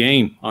get in the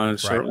game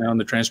certainly on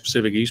the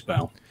Trans-Pacific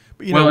eastbound.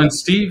 But, and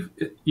Steve,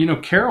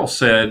 Carol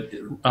said,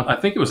 I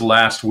think it was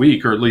last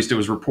week, or at least it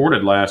was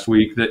reported last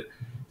week, that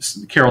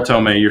Carol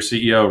Tomei, your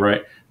CEO,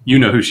 right? You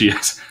know who she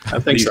is. I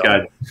think These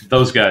guys,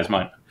 those guys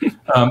might.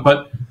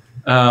 But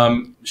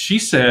she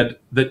said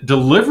that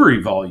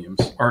delivery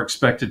volumes are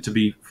expected to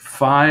be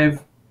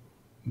 5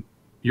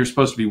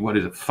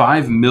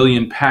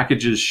 million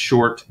packages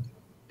short.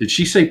 Did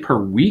she say per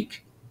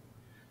week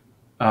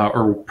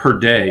or per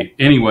day?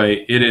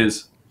 Anyway, it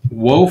is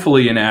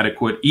woefully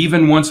inadequate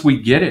even once we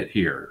get it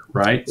here,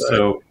 right?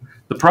 So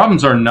the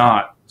problems are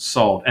not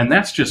solved, and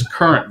that's just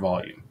current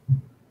volume.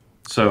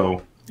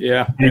 So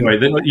anyway,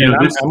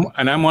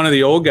 I'm one of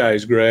the old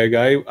guys, Greg.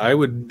 I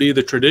would be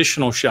the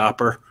traditional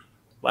shopper.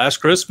 Last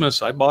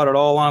Christmas, I bought it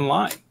all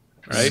online,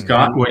 right?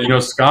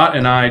 Scott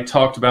and I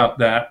talked about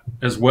that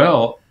as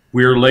well.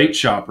 We're late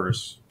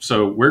shoppers,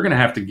 so we're going to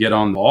have to get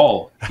on the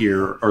ball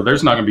here, or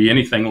there's not going to be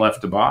anything left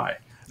to buy.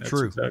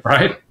 True. Exactly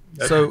right?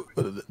 So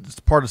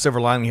it's part of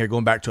silver lining here,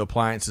 going back to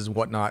appliances and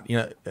whatnot.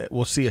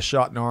 We'll see a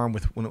shot in the arm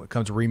when it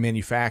comes to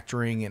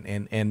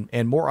remanufacturing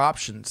and more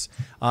options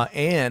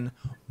and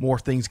more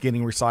things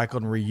getting recycled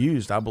and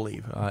reused, I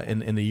believe,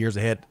 in the years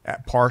ahead,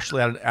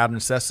 partially out of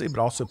necessity,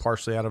 but also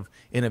partially out of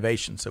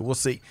innovation. So we'll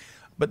see.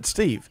 But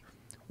Steve,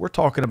 we're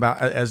talking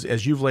about,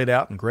 as you've laid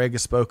out and Greg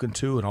has spoken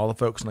to, and all the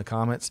folks in the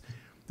comments,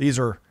 these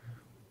are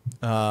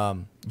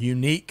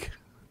unique.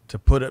 To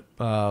put it,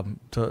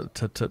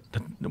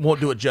 won't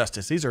do it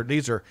justice. These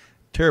are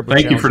terribly.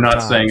 Thank you for not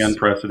times. saying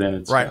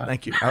unprecedented. Right. Scott.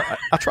 Thank you.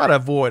 I try to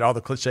avoid all the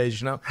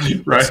cliches, Right.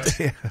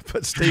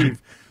 But Steve,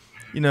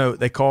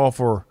 they call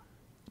for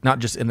not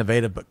just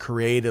innovative but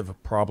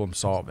creative problem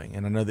solving,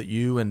 and I know that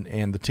you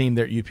and the team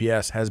there at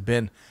UPS has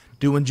been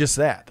doing just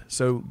that.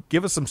 So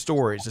give us some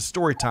stories. It's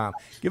story time.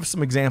 Give us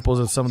some examples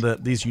of some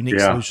of these unique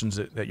solutions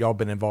that y'all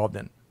been involved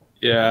in.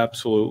 Yeah,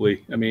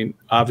 absolutely. I mean,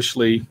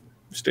 obviously,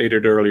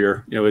 stated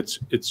earlier, it's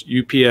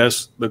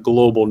UPS, the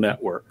global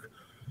network,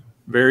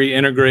 very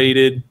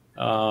integrated.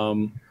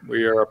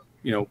 We are,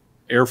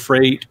 air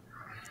freight,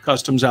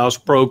 customs house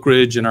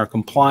brokerage, and our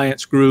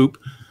compliance group,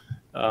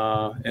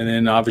 and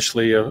then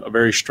obviously a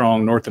very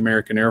strong North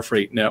American air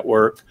freight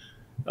network.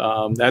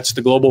 That's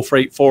the global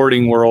freight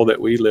forwarding world that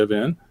we live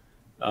in.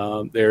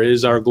 There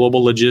is our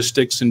global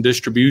logistics and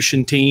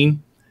distribution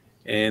team,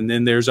 and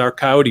then there's our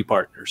Coyote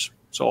partners.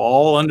 So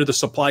all under the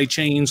supply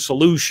chain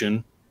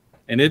solution.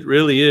 And it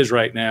really is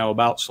right now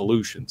about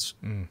solutions.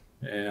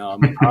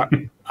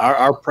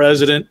 Our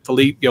president,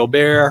 Philippe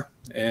Gilbert,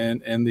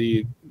 and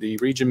the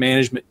region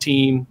management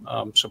team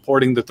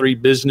supporting the 3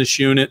 business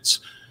units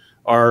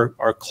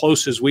are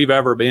close as we've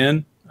ever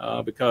been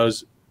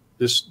because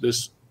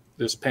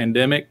this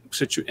pandemic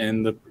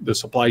and the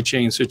supply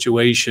chain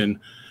situation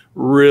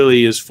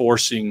really is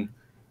forcing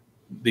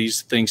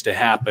these things to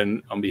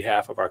happen on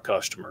behalf of our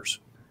customers.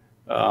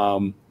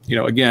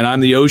 Again, I'm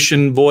the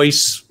ocean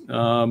voice,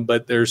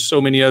 but there's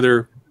so many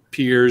other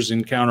peers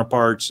and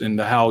counterparts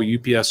into how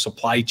UPS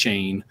supply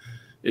chain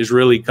is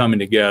really coming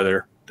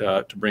together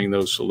to bring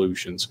those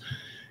solutions.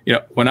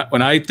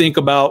 When I think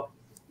about,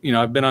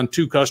 I've been on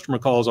 2 customer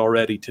calls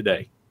already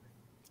today.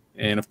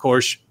 And of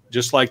course,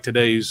 just like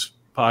today's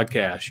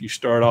podcast, you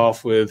start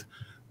off with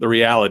the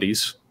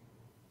realities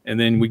and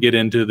then we get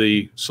into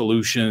the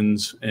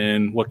solutions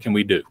and what can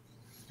we do?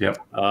 Yep.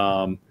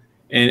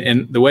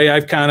 And the way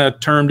I've kind of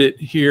termed it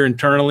here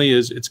internally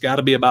is it's got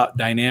to be about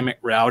dynamic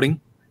routing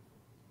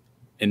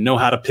and know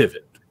how to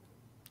pivot.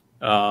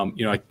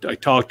 I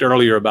talked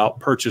earlier about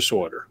purchase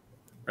order,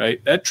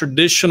 right? That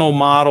traditional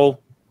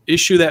model,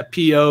 issue that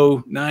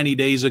PO 90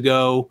 days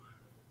ago,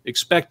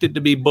 expect it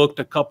to be booked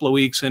a couple of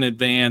weeks in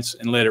advance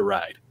and let it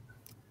ride,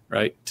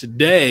 right?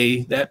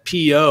 Today, that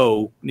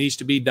PO needs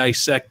to be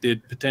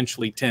dissected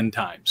potentially 10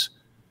 times.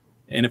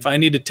 And if I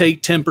need to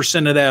take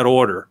 10% of that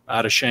order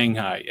out of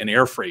Shanghai and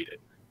air freight it,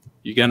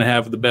 you're going to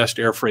have the best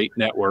air freight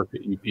network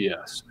at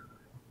UPS.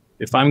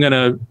 If I'm going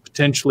to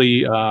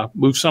potentially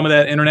move some of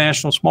that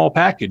international small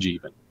package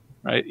even,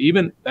 right?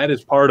 Even that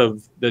is part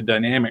of the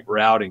dynamic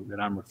routing that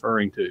I'm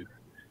referring to.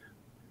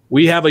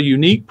 We have a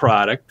unique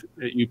product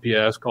at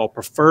UPS called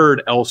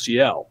Preferred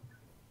LCL.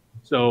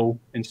 So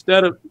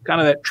instead of kind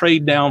of that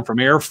trade down from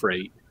air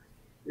freight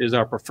is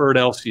our Preferred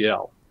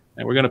LCL.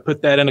 And we're going to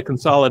put that in a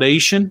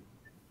consolidation.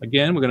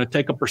 Again, we're going to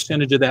take a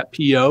percentage of that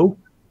PO,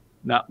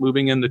 not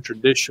moving in the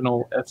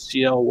traditional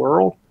FCL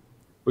world.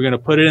 We're going to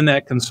put it in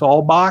that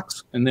console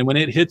box, and then when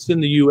it hits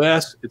in the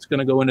U.S., it's going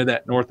to go into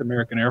that North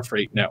American air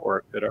freight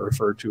network that I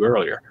referred to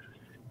earlier.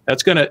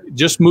 That's going to,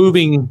 just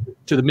moving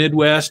to the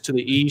Midwest, to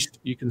the East,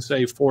 you can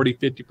save 40,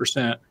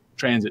 50%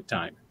 transit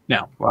time.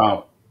 Now,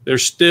 wow,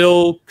 there's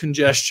still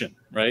congestion,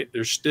 right?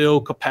 There's still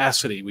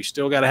capacity. We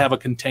still got to have a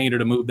container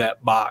to move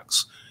that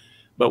box.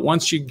 But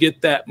once you get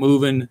that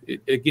moving,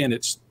 again,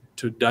 it's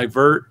to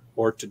divert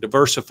or to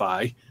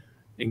diversify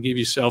and give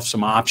yourself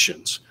some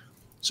options.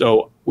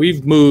 So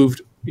we've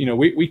moved,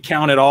 we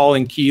count it all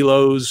in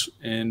kilos,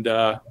 and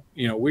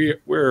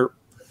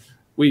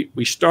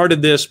we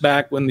started this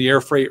back when the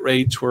air freight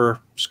rates were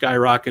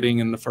skyrocketing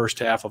in the first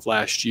half of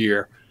last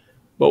year.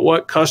 But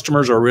what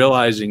customers are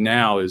realizing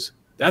now is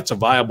that's a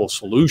viable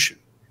solution,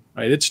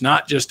 right? It's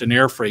not just an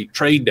air freight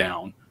trade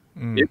down.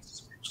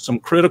 It's some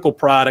critical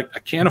product. I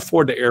can't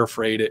afford to air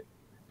freight it.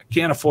 I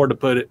can't afford to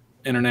put it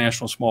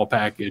international small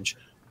package.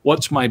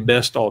 What's my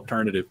best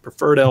alternative?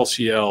 Preferred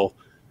LCL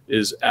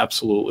is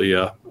absolutely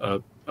a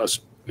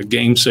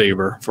game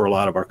saver for a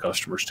lot of our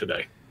customers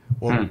today.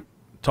 Well,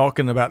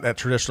 talking about that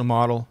traditional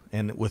model,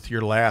 and with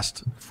your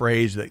last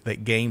phrase,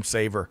 that game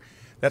saver,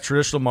 that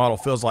traditional model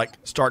feels like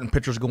starting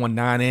pitchers going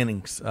 9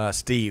 innings,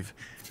 Steve.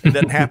 It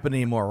doesn't happen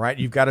anymore, right?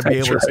 You've got to be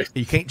able to,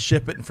 you can't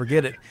ship it and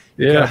forget it.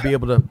 You've got to be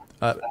able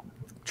to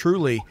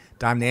truly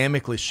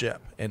dynamically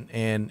ship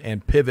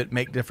and pivot,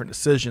 make different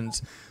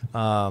decisions,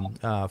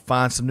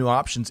 find some new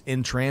options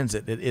in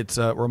transit. It's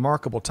a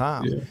remarkable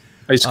time. Yeah.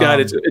 Hey, Scott,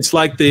 it's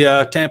like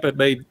the Tampa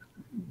Bay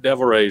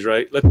Devil Rays,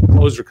 right? Let the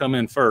closer come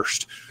in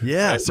first.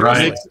 Yes,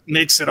 right.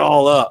 Mix it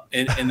all up,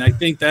 and I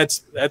think that's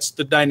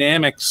the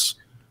dynamics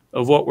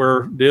of what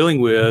we're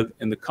dealing with.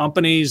 And the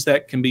companies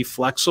that can be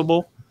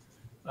flexible,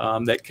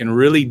 that can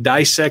really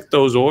dissect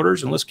those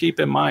orders. And let's keep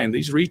in mind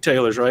these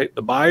retailers, right?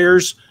 The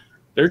buyers,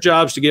 their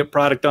job's to get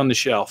product on the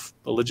shelf.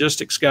 The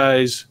logistics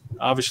guys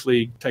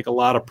obviously take a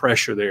lot of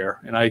pressure there,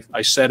 and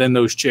I sat in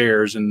those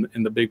chairs in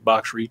the big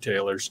box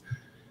retailers.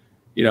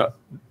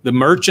 The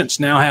merchants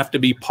now have to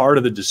be part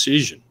of the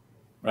decision,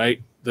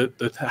 right?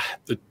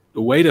 The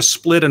way to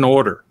split an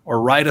order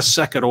or write a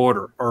second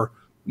order or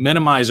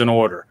minimize an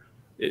order,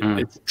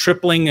 it's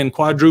tripling and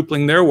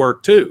quadrupling their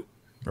work too.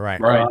 Right.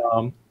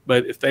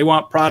 But if they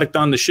want product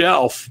on the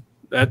shelf,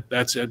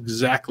 that's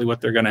exactly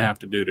what they're going to have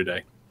to do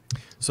today.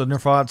 So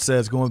Nirfad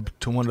says, going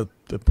to one of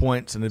the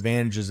points and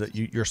advantages that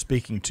you're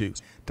speaking to,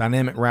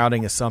 dynamic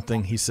routing is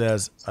something, he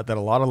says, that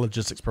a lot of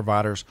logistics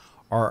providers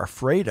are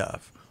afraid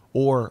of,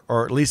 or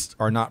at least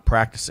are not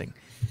practicing.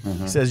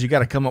 He says you got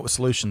to come up with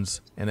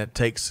solutions, and it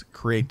takes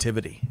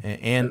creativity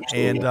and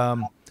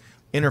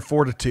inner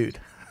fortitude.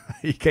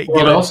 You can't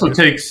it also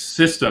takes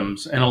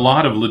systems, and a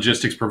lot of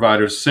logistics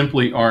providers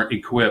simply aren't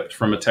equipped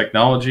from a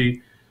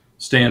technology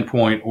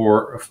standpoint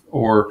or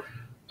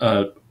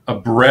a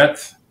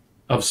breadth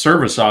of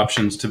service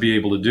options to be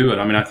able to do it.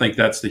 I mean, I think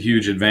that's the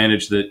huge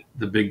advantage that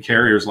the big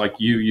carriers like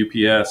you,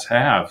 UPS,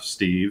 have,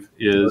 Steve,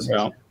 is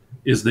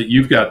that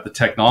you've got the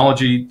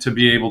technology to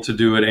be able to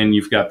do it, and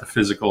you've got the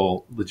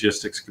physical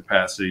logistics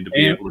capacity to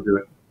be able to do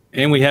it.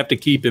 And we have to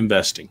keep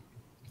investing.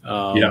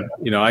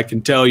 I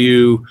can tell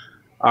you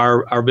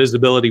our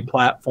visibility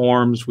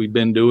platforms, we've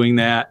been doing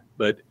that,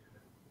 but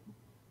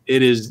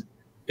it is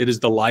it is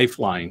the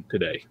lifeline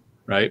today,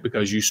 right?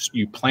 Because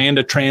you planned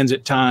a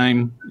transit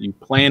time, you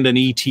planned an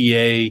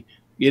ETA,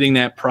 getting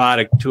that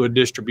product to a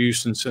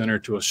distribution center,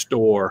 to a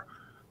store,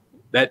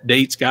 that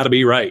date's got to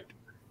be right.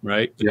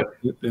 Yep.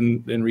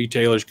 Then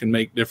retailers can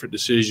make different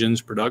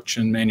decisions.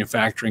 Production,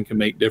 manufacturing can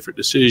make different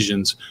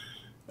decisions.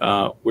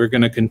 We're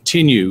going to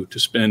continue to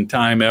spend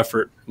time,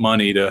 effort,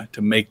 money to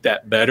make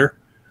that better.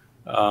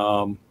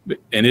 And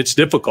it's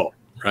difficult,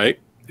 right?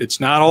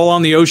 It's not all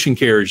on the ocean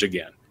carriers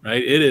again,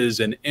 right? It is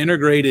an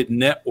integrated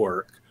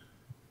network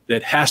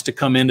that has to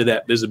come into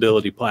that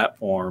visibility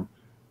platform.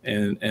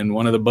 And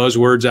one of the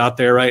buzzwords out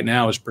there right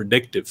now is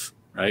predictive,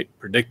 right?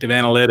 Predictive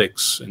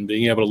analytics and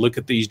being able to look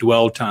at these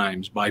dwell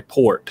times by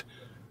port,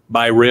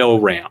 by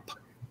rail ramp.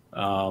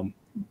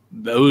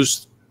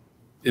 Those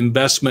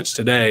investments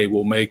today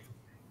will make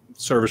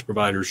service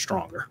providers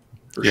stronger,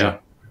 for sure.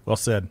 Well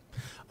said.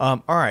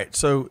 All right,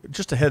 so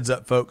just a heads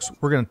up, folks.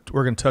 We're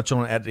gonna touch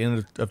on it at the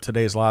end of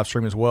today's live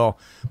stream as well.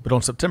 But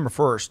on September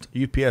 1st,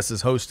 UPS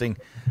is hosting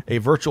a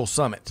virtual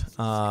summit,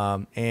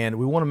 and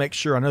we want to make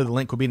sure. I know the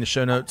link will be in the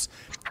show notes.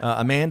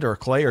 Amanda or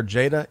Clay or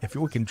Jada, if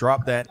we can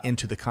drop that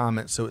into the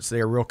comments so it's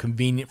there, real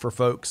convenient for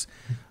folks.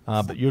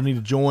 But you'll need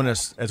to join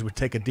us as we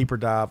take a deeper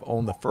dive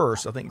on the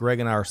first. I think Greg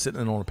and I are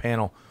sitting on a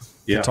panel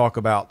to talk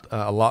about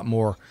a lot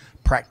more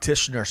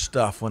practitioner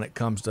stuff when it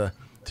comes to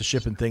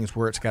shipping things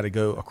where it's got to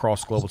go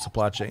across global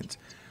supply chains.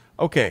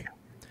 Okay,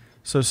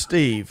 so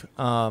Steve,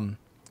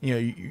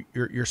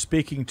 you're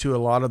speaking to a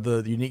lot of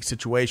the unique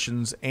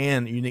situations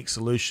and unique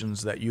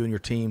solutions that you and your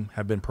team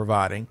have been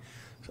providing.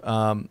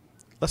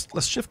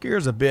 Let's shift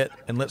gears a bit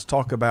and let's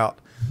talk about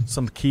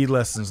some key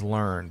lessons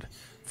learned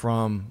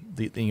from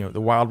the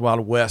wild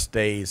west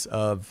days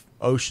of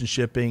ocean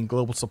shipping,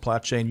 global supply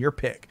chain, your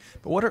pick.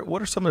 But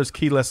what are some of those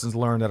key lessons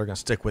learned that are going to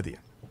stick with you?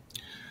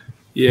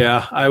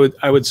 Yeah, I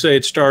would say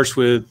it starts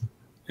with,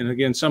 and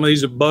again, some of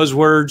these are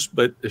buzzwords,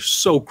 but they're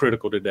so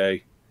critical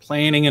today.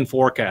 Planning and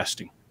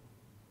forecasting,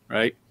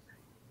 right?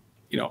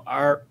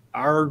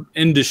 Our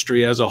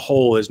industry as a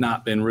whole has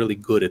not been really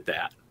good at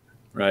that,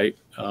 right?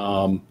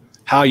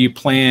 How you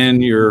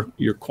plan your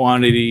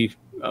quantity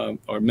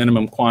or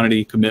minimum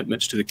quantity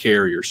commitments to the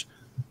carriers,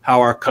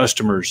 how our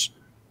customers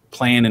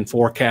plan and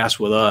forecast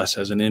with us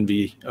as an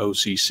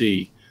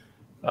NVOCC.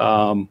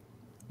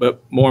 But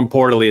more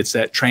importantly, it's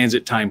that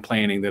transit time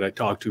planning that I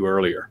talked to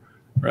earlier,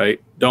 right?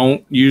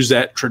 Don't use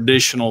that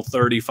traditional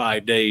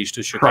 35 days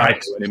to Chicago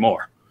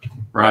anymore.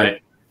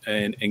 Right.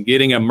 And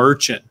getting a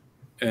merchant,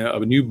 a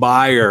new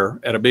buyer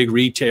at a big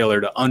retailer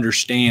to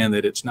understand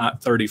that it's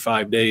not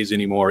 35 days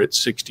anymore, it's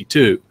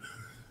 62.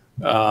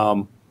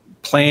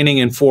 Planning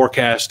and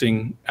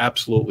forecasting,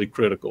 absolutely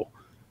critical.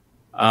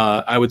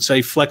 I would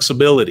say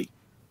flexibility,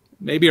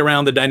 maybe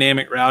around the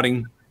dynamic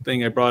routing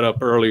thing I brought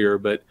up earlier,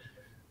 but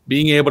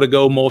being able to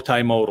go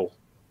multimodal,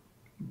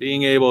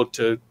 being able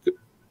to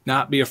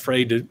not be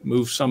afraid to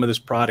move some of this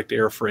product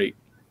air freight,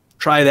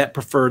 try that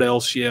preferred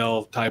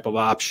LCL type of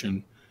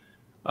option.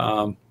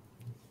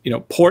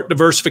 Port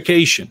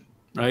diversification,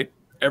 right?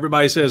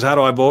 Everybody says, how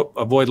do I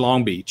avoid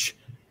Long Beach,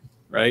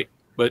 right?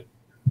 But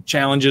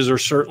challenges are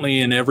certainly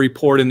in every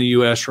port in the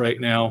U.S. right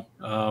now.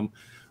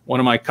 One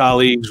of my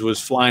colleagues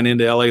was flying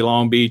into L.A.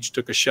 Long Beach,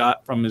 took a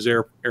shot from his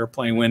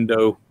airplane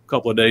window a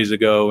couple of days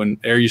ago, and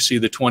there you see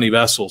the 20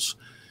 vessels.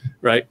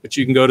 Right, but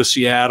you can go to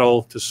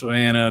Seattle, to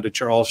Savannah, to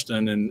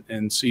Charleston,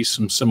 and see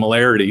some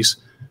similarities,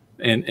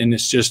 and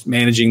it's just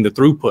managing the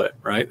throughput.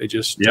 Right, they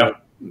just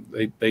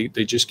they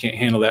just can't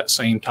handle that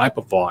same type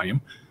of volume.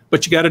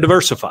 But you got to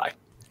diversify,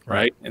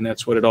 right, and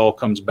that's what it all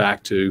comes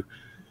back to.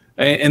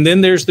 And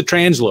then there's the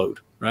transload.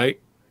 Right,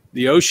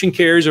 the ocean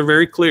carriers are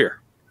very clear.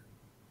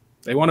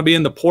 They want to be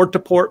in the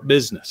port-to-port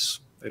business.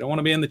 They don't want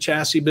to be in the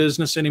chassis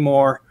business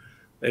anymore.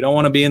 They don't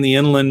want to be in the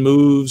inland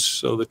moves,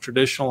 so the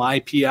traditional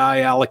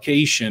IPI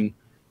allocation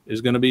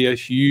is going to be a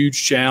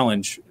huge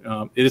challenge.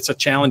 It's a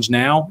challenge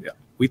now.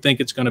 We think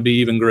it's going to be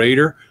even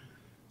greater.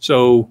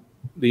 So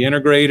the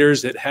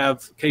integrators that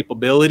have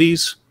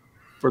capabilities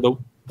for the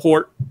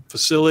port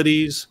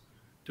facilities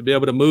to be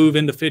able to move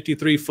into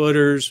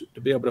 53-footers, to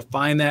be able to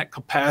find that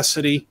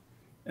capacity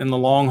in the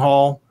long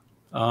haul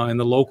and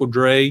the local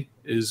dray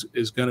is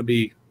going to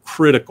be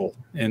critical.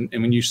 And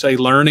when you say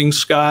learning,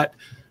 Scott,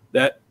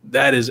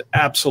 that is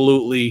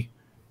absolutely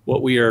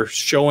what we are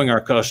showing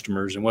our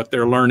customers and what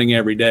they're learning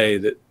every day,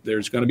 that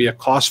there's going to be a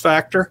cost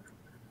factor,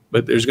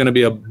 but there's going to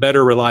be a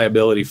better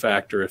reliability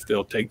factor if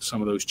they'll take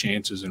some of those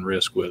chances and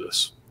risk with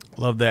us.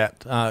 Love that.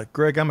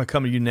 Greg, I'm going to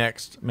come to you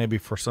next, maybe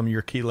for some of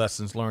your key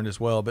lessons learned as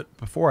well. But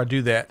before I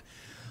do that,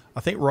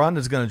 I think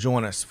Rhonda's going to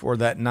join us for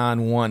that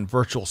 9/1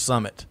 virtual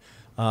summit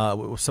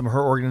with some of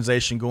her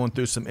organization going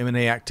through some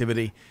M&A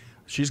activity.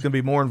 She's going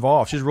to be more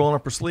involved. She's rolling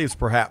up her sleeves,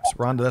 perhaps.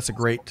 Rhonda, that's a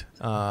great.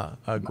 Love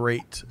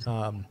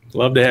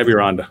to have you,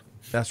 Rhonda.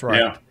 That's right.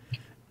 Yeah.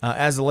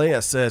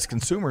 Azalea says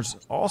consumers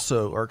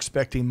also are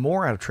expecting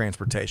more out of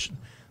transportation.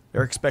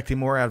 They're expecting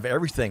more out of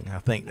everything, I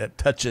think, that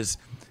touches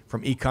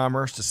from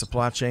e-commerce to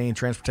supply chain,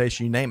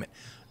 transportation, you name it.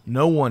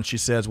 No one, she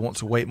says,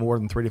 wants to wait more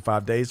than 3 to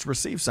 5 days to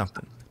receive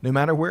something, no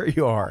matter where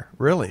you are.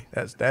 Really,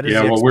 that is.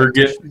 Yeah, well,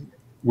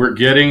 we're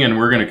getting, and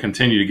we're going to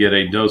continue to get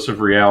a dose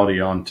of reality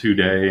on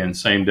 2-day and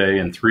same day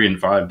and 3 and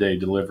 5 day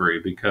delivery,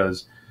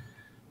 because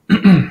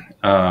we're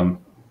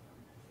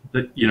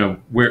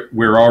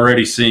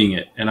already seeing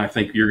it, and I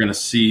think you're going to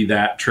see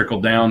that trickle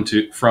down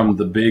from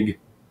the big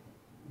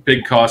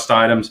cost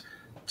items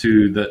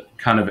to the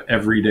kind of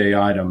everyday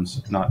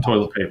items. Not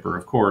toilet paper,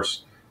 of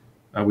course.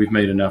 We've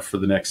made enough for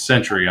the next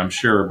century, I'm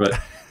sure, but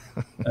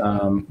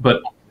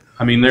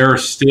I mean, there are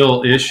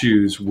still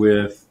issues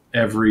with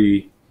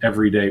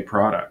everyday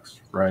products,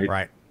 right?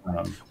 Right.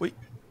 I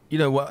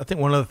think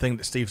one other thing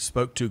that Steve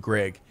spoke to,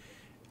 Greg,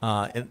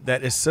 that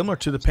is similar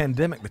to the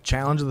pandemic, the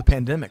challenge of the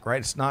pandemic, right?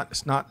 It's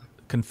not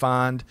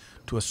confined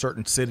to a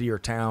certain city or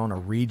town or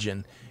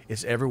region.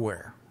 It's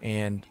everywhere.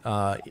 And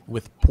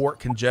with port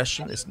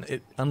congestion,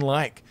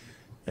 unlike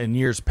in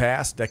years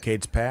past,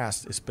 decades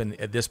past, it's been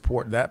at this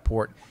port, that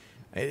port.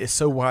 It's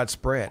so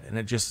widespread, and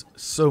it just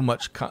so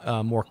much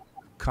more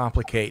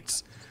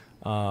complicates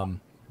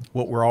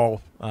what we're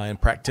all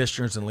and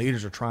practitioners and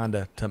leaders are trying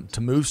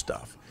to move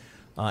stuff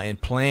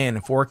and plan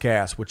and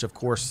forecast, which of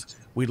course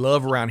we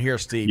love around here,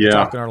 Steve. Yeah.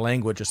 Talking our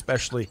language,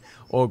 especially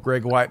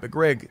Greg White. But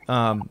Greg,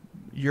 what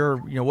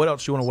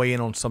else you want to weigh in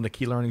on some of the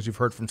key learnings you've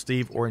heard from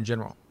Steve or in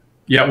general?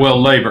 Yeah,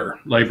 well, labor.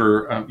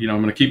 I'm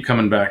going to keep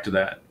coming back to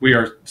that. We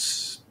are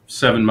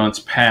 7 months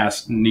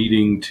past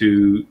needing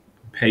to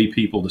pay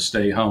people to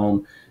stay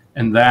home,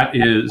 and that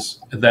is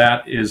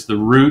the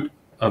root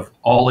of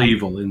all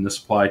evil in the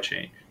supply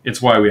chain.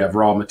 It's why we have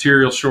raw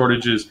material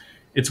shortages.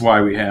 It's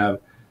why we have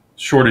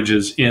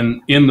shortages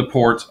in the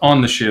ports,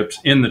 on the ships,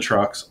 in the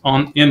trucks,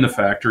 in the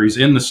factories,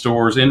 in the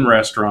stores, in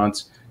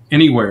restaurants.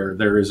 Anywhere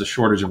there is a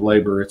shortage of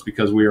labor, it's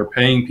because we are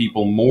paying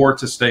people more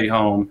to stay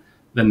home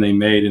than they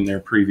made in their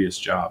previous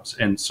jobs.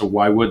 And so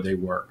why would they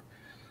work?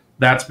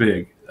 That's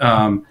big.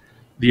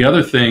 The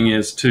other thing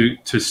is to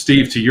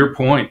Steve, to your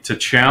point, to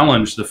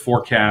challenge the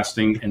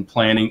forecasting and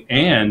planning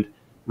and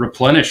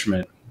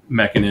replenishment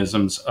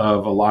mechanisms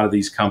of a lot of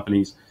these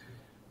companies.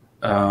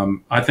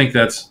 I think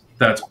that's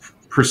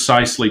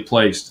precisely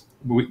placed.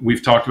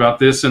 We've talked about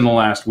this in the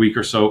last week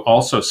or so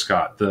also,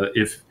 Scott.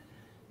 If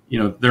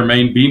there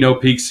may be no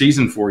peak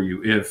season for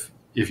you if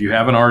you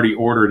haven't already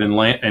ordered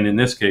and in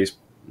this case,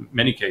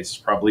 many cases,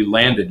 probably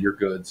landed your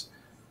goods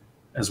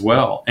as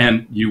well,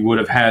 and you would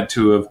have had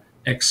to have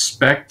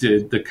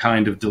expected the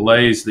kind of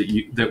delays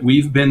that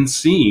we've been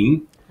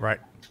seeing right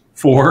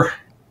for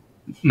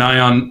nigh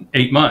on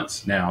 8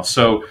 months now.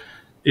 So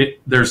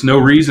there's no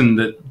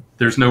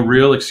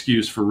real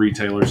excuse for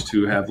retailers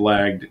to have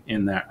lagged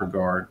in that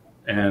regard.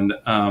 And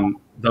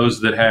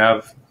those that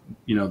have,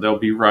 they'll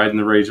be riding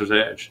the razor's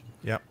edge.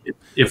 Yep.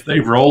 If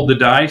they've rolled the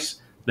dice,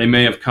 they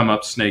may have come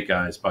up snake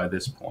eyes by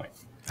this point.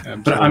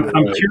 But I'm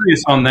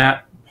curious on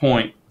that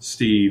point,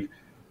 Steve.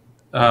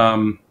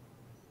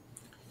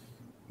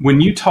 When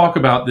you talk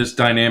about this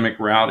dynamic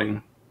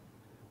routing,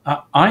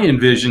 I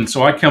envision,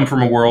 so I come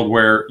from a world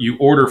where you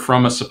order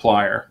from a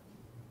supplier,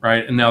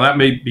 right? And now that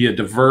may be a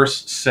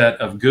diverse set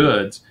of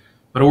goods,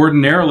 but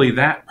ordinarily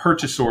that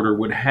purchase order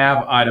would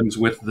have items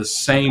with the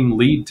same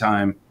lead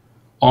time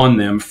on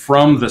them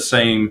from the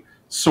same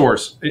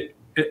source.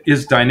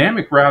 Is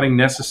dynamic routing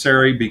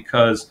necessary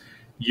because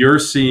you're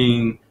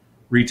seeing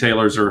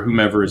retailers or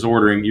whomever is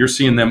ordering, you're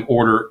seeing them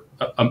order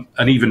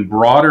an even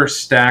broader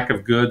stack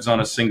of goods on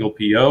a single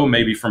PO,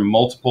 maybe from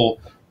multiple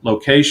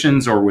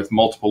locations or with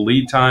multiple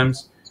lead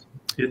times?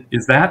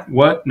 Is that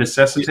what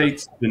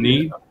necessitates the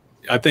need?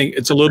 I think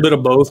it's a little bit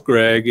of both,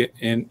 Greg.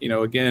 And,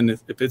 again,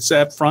 if it's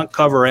that front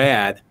cover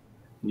ad,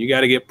 and you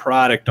got to get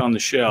product on the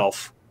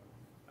shelf,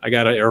 I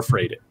got to air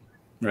freight it,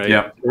 right?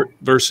 Yeah.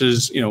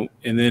 Versus, and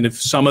then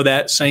if some of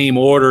that same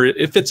order,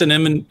 if it's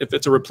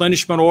a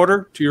replenishment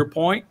order, to your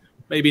point,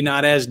 maybe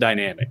not as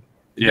dynamic.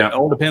 Yeah. It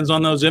all depends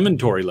on those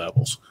inventory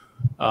levels.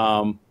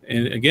 And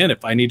again,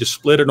 if I need to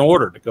split an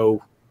order to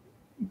go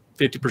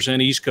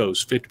 50% East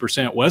Coast,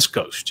 50% West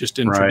Coast, just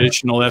in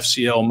traditional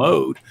FCL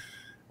mode,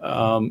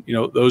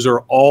 those are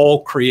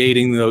all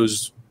creating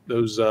those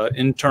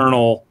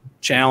internal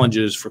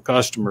challenges for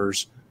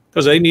customers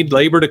because they need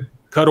labor to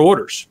cut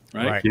orders,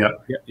 right? Yeah.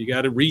 You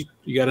got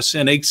to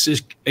send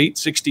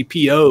 860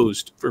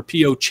 POs for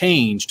PO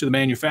change to the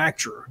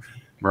manufacturer.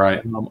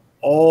 Right.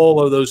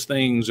 All of those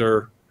things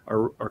are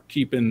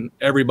keeping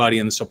everybody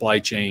in the supply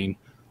chain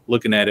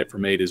looking at it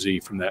from A to Z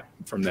from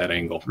that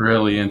angle.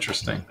 Really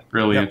interesting.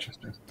 Really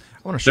interesting.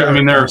 I want to share.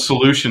 There are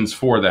solutions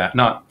for that.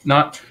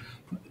 Not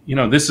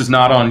this is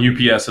not on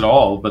UPS at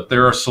all, but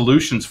there are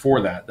solutions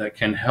for that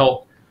can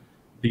help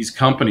these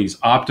companies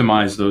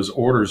optimize those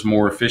orders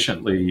more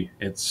efficiently.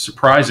 It's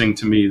surprising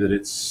to me that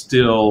it's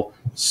still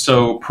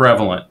so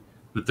prevalent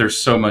that there's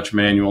so much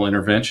manual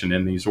intervention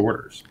in these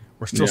orders.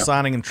 We're still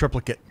signing in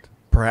triplicate,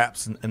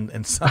 perhaps,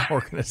 in some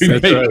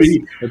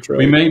organizations.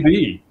 We may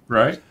be,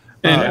 right?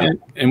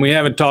 And we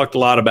haven't talked a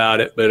lot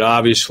about it, but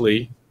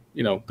obviously,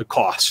 the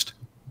cost,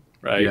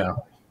 right? Yeah.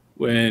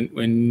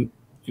 When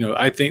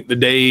I think the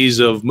days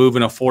of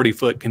moving a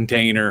 40-foot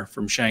container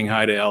from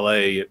Shanghai to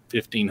LA at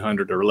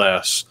 $1,500 or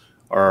less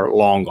are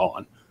long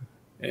gone.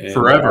 And,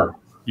 forever.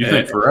 You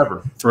think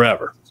forever?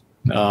 Forever.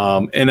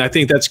 And I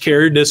think that's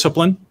carrier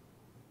discipline.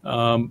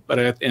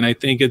 I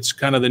think it's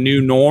kind of the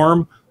new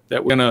norm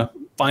that we're going to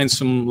find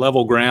some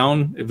level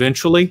ground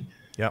eventually.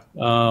 Yep.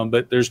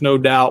 But there's no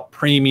doubt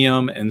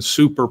premium and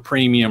super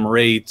premium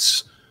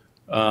rates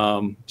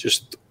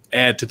just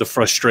add to the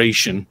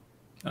frustration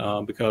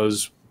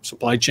because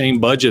supply chain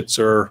budgets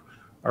are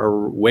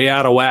way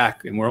out of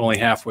whack, and we're only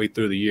halfway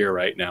through the year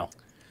right now.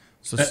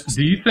 So,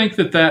 do you think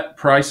that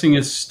pricing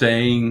is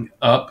staying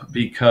up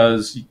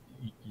because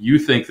you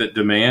think that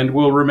demand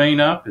will remain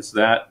up? Is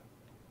that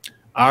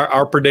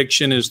our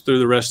prediction is through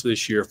the rest of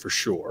this year for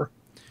sure.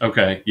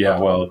 Okay. Yeah.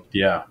 Well,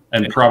 yeah.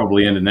 And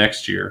probably into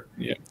next year.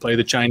 Yeah. Play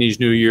the Chinese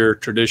New Year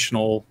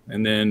traditional.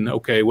 And then,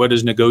 okay, what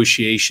does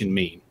negotiation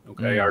mean?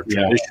 Okay. Our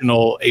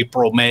traditional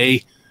April,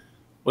 May,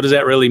 what does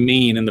that really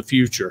mean in the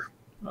future?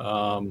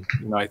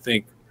 I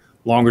think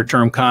longer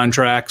term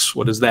contracts,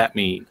 what does that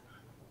mean?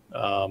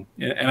 And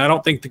I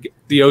don't think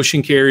the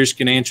ocean carriers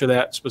can answer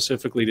that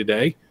specifically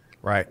today.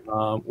 Right.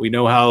 We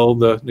know how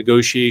the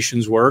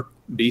negotiations work,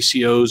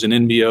 BCOs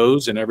and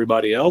NBOs and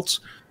everybody else.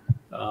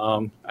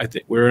 I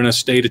think we're in a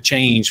state of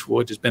change,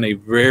 which has been a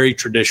very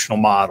traditional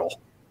model,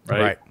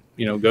 right?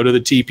 Go to the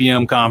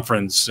TPM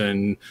conference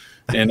and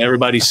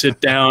everybody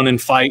sit down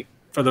and fight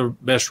for the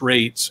best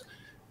rates.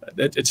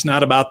 It's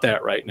not about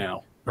that right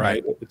now,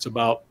 right? It's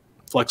about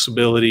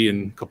flexibility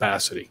and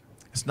capacity.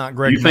 It's not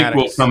Greg. You think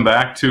we'll come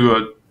back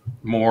to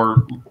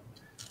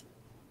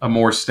a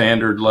more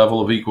standard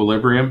level of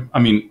equilibrium? I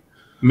mean,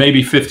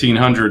 maybe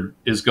 1,500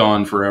 is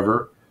gone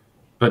forever.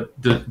 But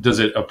does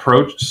it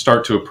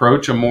start to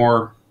approach a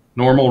more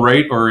normal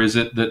rate, or is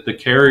it that the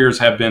carriers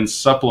have been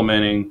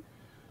supplementing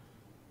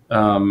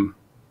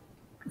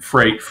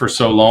freight for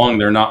so long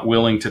they're not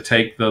willing to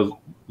take the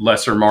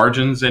lesser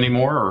margins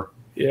anymore? Or?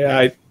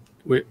 Yeah,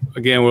 we're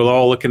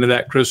all looking at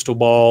that crystal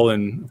ball,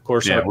 and of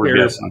course, our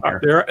carriers,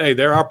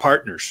 they're our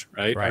partners,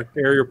 right? Our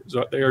carriers,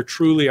 they are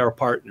truly our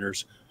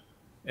partners,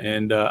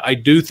 and I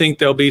do think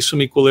there'll be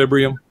some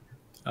equilibrium.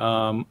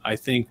 I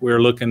think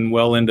we're looking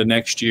well into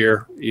next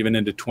year, even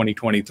into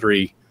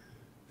 2023.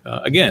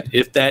 Again,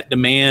 if that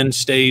demand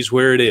stays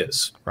where it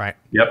is. Right.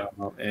 Yep.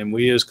 And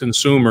we as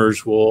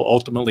consumers will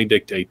ultimately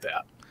dictate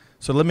that.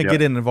 So let me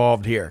get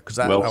involved here because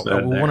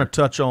we want to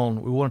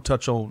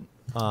touch on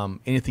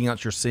anything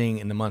else you're seeing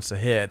in the months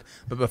ahead.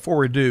 But before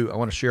we do, I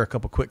want to share a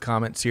couple quick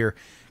comments here.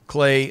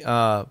 Clay,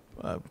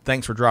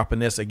 thanks for dropping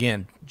this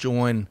again.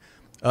 Join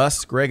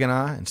us, Greg and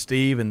I, and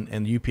Steve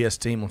and the UPS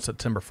team on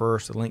September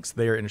 1st. The link's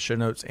there in the show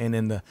notes and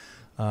in the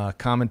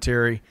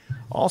commentary.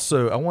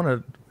 Also, I want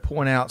to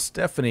point out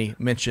Stephanie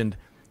mentioned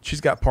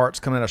she's got parts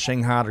coming out of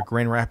Shanghai to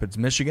Grand Rapids,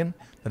 Michigan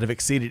that have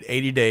exceeded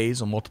 80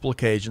 days on multiple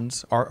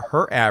occasions.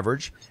 Her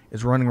average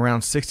is running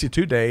around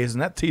 62 days,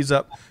 and that tees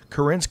up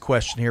Corinne's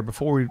question here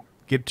before we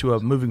get to a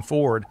moving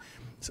forward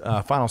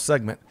final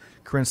segment.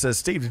 Corinne says,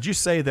 Steve, did you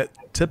say that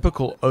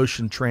typical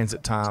ocean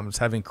transit times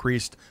have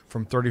increased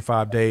from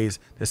 35 days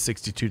to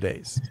 62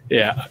 days?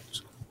 Yeah.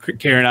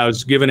 Karen, I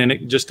was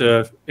giving just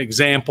an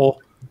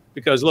example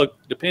because, look,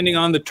 depending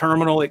on the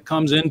terminal it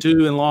comes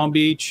into in Long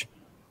Beach,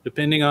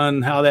 depending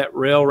on how that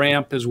rail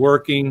ramp is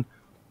working,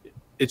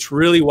 it's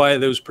really why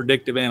those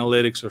predictive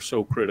analytics are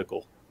so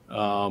critical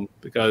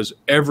because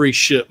every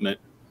shipment,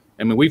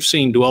 I mean, we've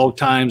seen dwell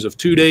times of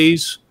 2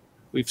 days.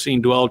 We've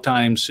seen dwell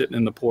times sitting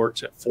in the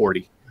ports at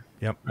 40.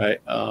 Yep. Right.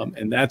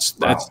 And that's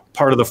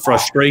part of the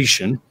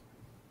frustration.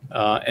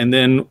 And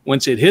then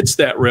once it hits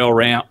that rail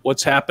ramp,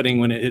 what's happening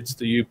when it hits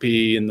the UP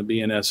and the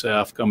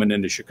BNSF coming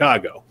into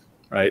Chicago?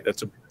 Right.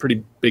 That's a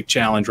pretty big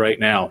challenge right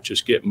now,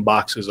 just getting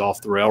boxes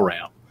off the rail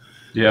ramp.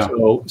 Yeah.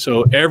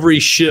 So every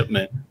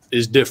shipment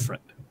is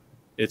different.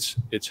 It's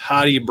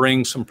how do you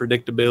bring some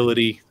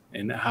predictability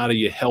and how do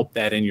you help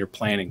that in your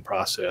planning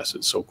process?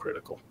 It's so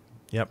critical.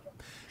 Yep.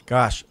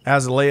 Gosh,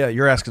 Azalea,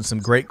 you're asking some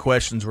great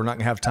questions we're not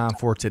gonna have time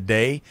for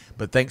today,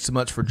 but thanks so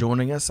much for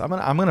joining us. I'm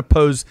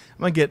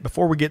gonna get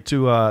before we get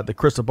to the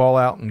crystal ball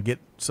out and get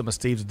some of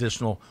Steve's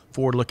additional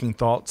forward-looking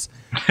thoughts.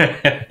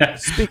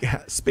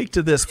 Speak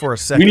to this for a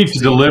second. We need to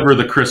deliver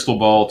the crystal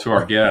ball to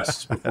our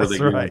guests before they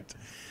go. That's right.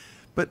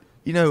 But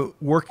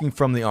working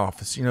from the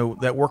office,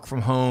 that work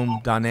from home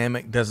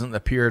dynamic doesn't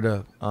appear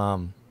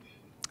to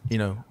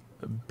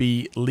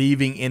be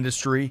leaving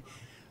industry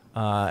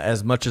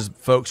as much as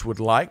folks would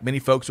like. Many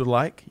folks would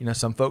like.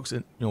 Some folks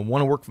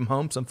want to work from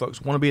home. Some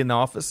folks want to be in the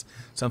office.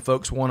 Some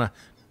folks want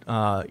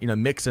to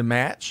mix and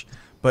match.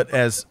 But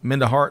as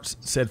Minda Harts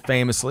said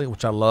famously,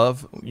 which I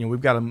love,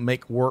 we've got to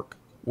make work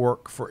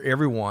for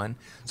everyone.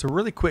 So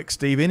really quick,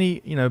 Steve,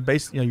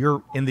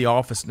 you're in the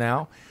office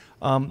now.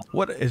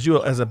 What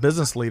as a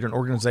business leader, an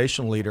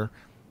organizational leader,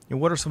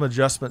 what are some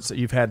adjustments that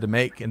you've had to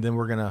make? And then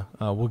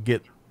we'll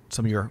get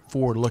some of your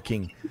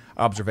forward-looking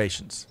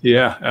observations.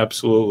 Yeah,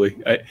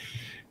 absolutely.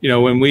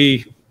 When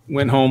we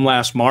went home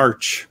last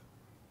March,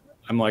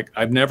 I'm like,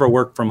 I've never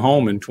worked from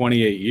home in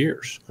 28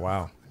 years.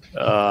 Wow.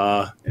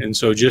 And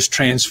so just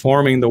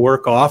transforming the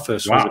work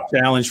office was a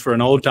challenge for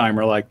an old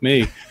timer like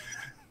me.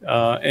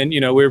 And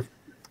we're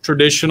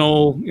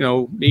traditional,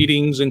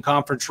 meetings and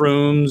conference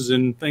rooms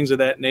and things of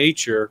that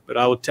nature. But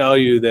I will tell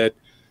you that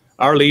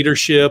our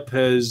leadership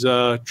has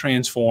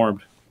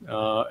transformed.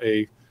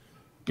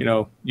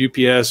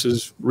 UPS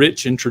is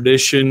rich in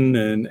tradition,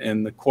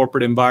 and the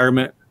corporate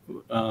environment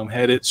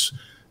had its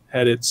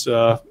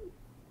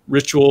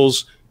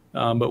rituals,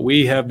 but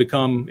we have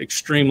become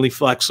extremely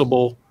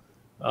flexible.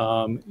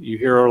 You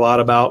hear a lot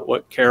about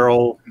what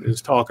Carol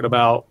is talking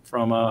about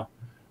from a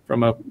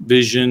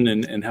vision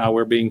and how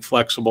we're being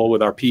flexible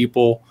with our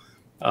people.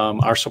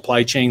 Our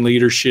supply chain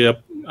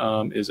leadership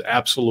is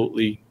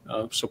absolutely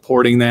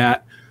supporting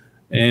that,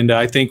 and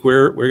I think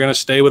we're going to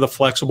stay with a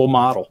flexible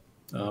model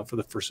for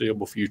the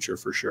foreseeable future,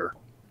 for sure.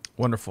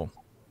 Wonderful.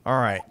 All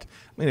right,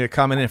 I'm going to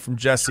comment in from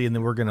Jesse, and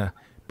then we're going to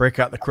break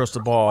out the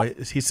crystal ball.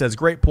 He says,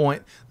 great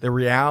point. The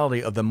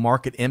reality of the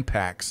market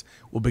impacts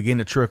will begin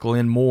to trickle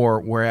in more,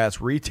 whereas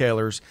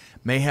retailers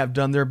may have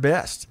done their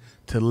best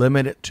to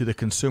limit it to the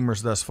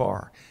consumers thus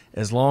far.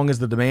 As long as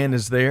the demand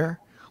is there,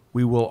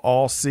 we will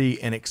all see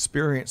and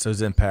experience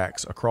those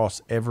impacts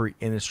across every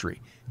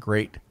industry.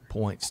 Great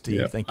point,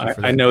 Steve. Yeah, Thank you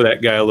for that. I know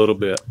that guy a little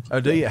bit. Oh,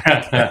 do you?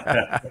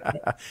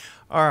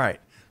 All right.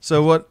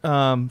 So what?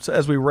 So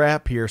as we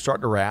wrap here,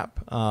 start to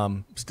wrap,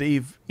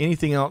 Steve,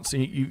 anything else?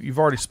 You've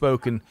already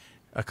spoken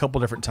a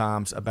couple different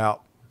times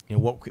about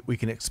what we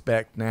can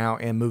expect now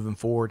and moving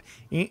forward.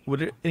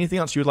 Anything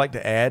else you would like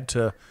to add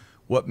to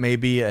what may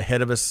be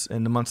ahead of us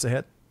in the months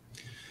ahead?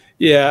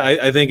 Yeah,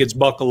 I think it's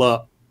buckle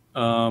up.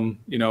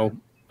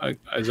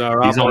 As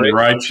our he's on the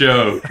right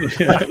show.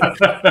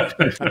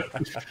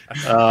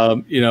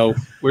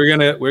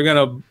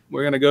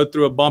 We're gonna go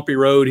through a bumpy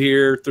road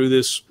here through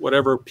this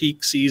whatever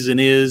peak season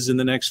is in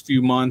the next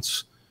few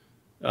months.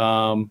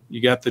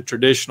 You got the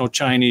traditional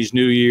Chinese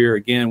New Year.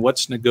 Again,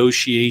 what's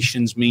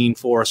negotiations mean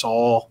for us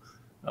all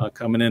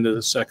coming into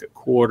the second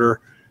quarter,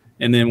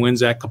 and then when's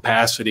that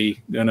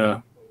capacity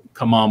gonna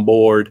come on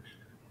board,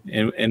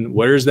 and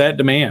where's that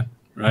demand?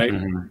 Right?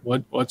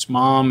 Mm-hmm. What's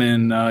mom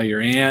and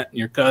your aunt and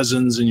your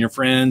cousins and your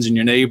friends and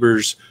your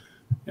neighbors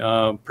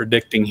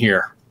predicting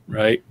here?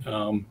 Right?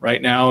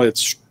 Right now,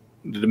 the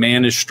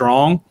demand is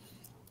strong,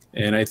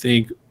 and I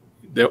think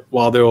that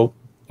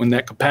when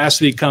that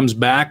capacity comes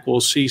back, we'll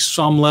see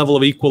some level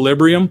of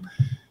equilibrium.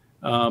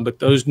 But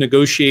those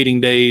negotiating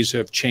days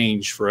have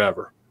changed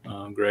forever.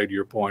 Greg, to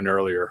your point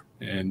earlier,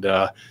 and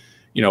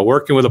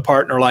working with a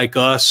partner like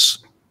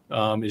us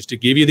is to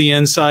give you the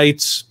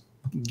insights,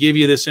 give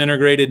you this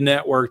integrated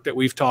network that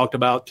we've talked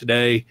about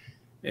today,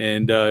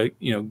 and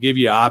give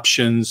you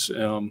options.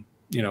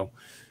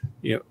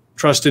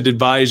 Trusted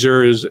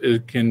advisor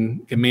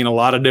can mean a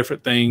lot of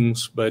different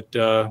things, but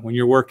when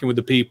you're working with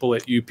the people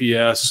at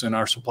UPS and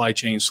our supply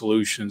chain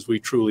solutions, we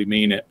truly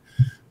mean it,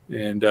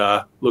 and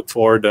look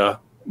forward to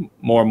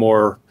more and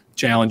more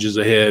challenges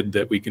ahead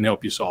that we can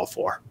help you solve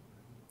for.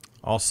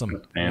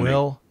 Awesome.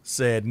 Well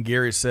said. And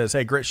Gary says,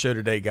 hey, great show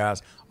today,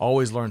 guys.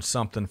 Always learn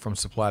something from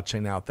Supply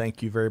Chain Now.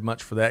 Thank you very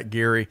much for that,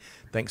 Gary.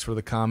 Thanks for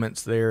the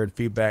comments there and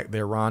feedback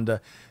there,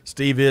 Rhonda.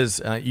 Steve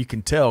is, you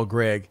can tell,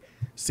 Greg,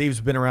 Steve's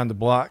been around the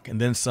block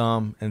and then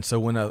some. And so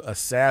when a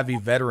savvy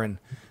veteran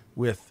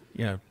with,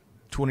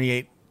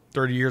 28,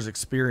 30 years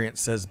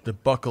experience says to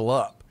buckle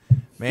up,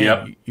 man,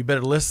 yep, you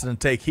better listen and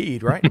take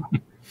heed, right?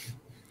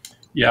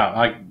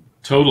 Yeah,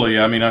 totally.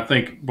 I mean, I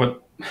think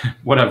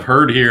what I've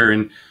heard here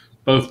in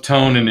both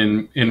tone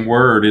and in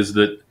word is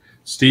that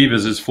Steve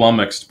is as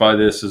flummoxed by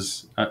this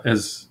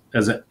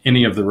as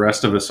any of the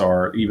rest of us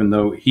are, even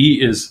though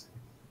he is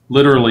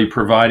literally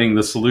providing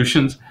the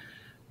solutions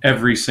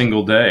every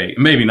single day.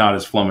 Maybe not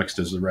as flummoxed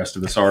as the rest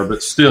of us are,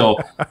 but still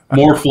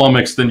more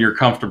flummoxed than you're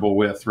comfortable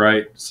with,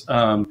 right?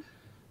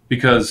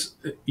 Because,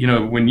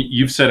 when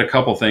you've said a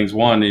couple things,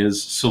 one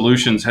is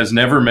solutions has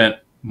never meant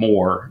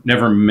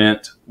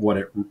what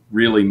it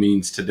really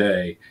means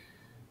today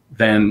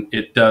than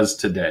it does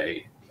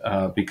today.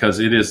 Because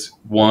it is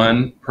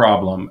one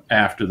problem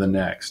after the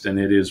next. And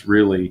it is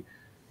really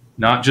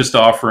not just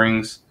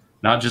offerings,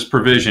 not just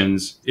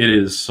provisions, it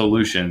is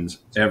solutions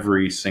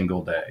every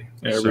single day.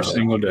 Every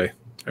single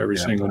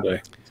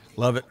day.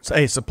 Love it.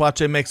 Hey, Supply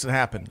Chain makes it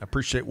happen. I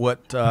appreciate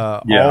what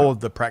all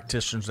of the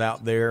practitioners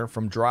out there,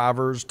 from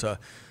drivers to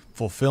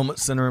fulfillment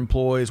center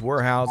employees,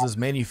 warehouses,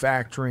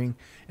 manufacturing,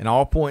 and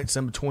all points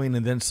in between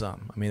and then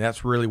some. I mean,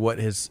 that's really what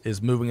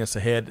is moving us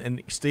ahead.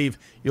 And Steve,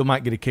 you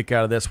might get a kick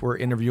out of this. We're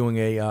interviewing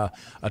a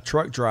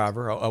truck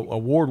driver, a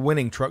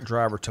award-winning truck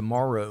driver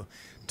tomorrow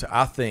to,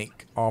 I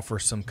think, offer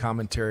some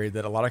commentary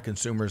that a lot of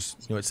consumers,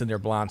 it's in their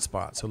blind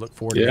spot. So look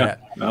forward to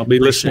that. I'll be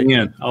listening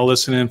in. I'll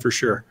listen in for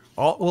sure.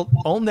 Well,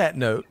 on that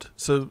note,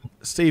 so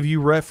Steve,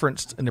 you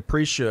referenced in the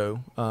pre-show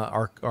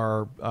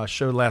our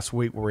show last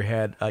week where we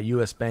had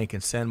U.S. Bank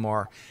in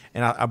Sanmar,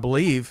 and I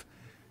believe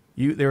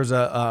there's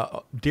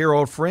a dear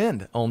old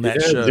friend on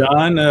that show.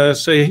 John,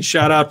 say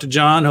shout out to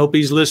John. Hope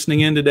he's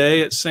listening in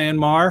today at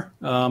Sanmar.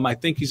 I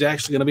think he's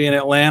actually going to be in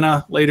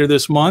Atlanta later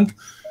this month.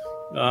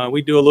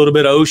 We do a little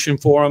bit of ocean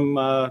for him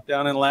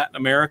down in Latin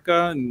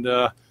America, and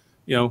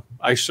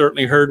I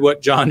certainly heard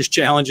what John's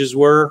challenges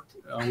were.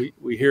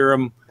 We hear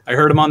him. I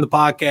heard him on the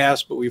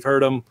podcast, but we've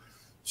heard him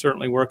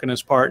certainly working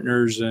as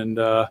partners, and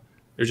they're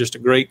just a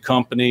great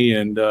company,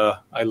 and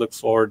I look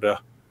forward to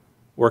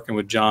working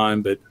with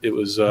John, but it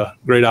was a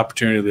great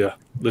opportunity to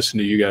listen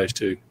to you guys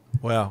too.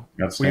 Well,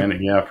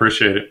 outstanding. Yeah,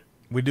 appreciate it.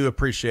 We do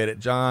appreciate it,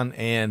 John,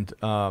 and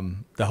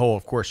the whole,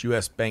 of course,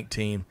 U.S. Bank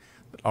team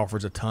that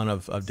offers a ton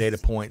of data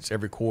points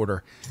every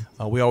quarter.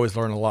 We always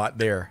learn a lot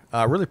there.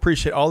 I really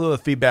appreciate all of the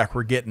feedback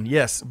we're getting.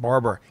 Yes,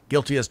 Barbara,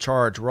 guilty as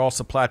charged. We're all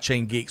supply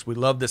chain geeks. We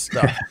love this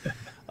stuff.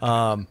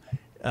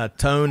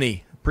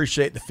 Tony,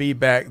 appreciate the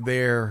feedback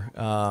there.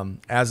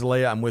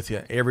 Azalea, I'm with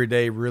you. Every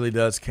day really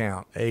does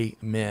count.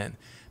 Amen.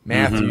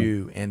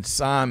 Matthew and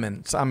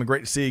Simon. Simon,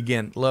 great to see you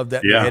again. Love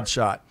that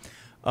headshot.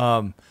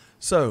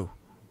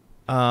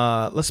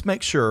 Let's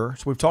make sure.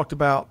 So we've talked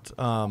about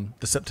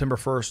the September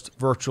 1st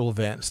virtual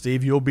event.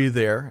 Steve, you'll be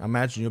there. I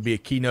imagine you'll be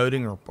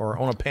keynoting or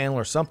on a panel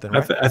or something,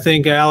 right? I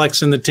think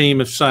Alex and the team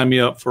have signed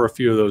me up for a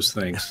few of those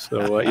things.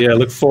 So yeah,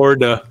 look forward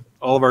to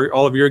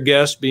all of your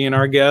guests being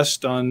our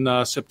guest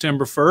on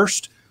September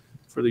 1st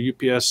for the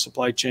UPS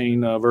Supply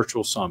Chain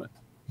Virtual Summit.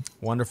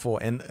 Wonderful.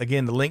 And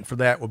again, the link for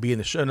that will be in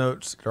the show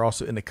notes. They're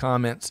also in the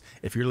comments.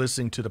 If you're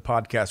listening to the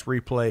podcast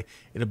replay,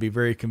 it'll be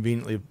very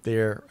conveniently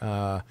there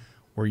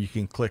where you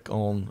can click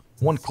on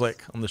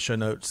the show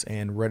notes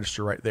and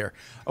register right there.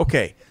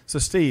 Okay. So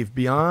Steve,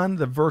 beyond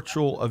the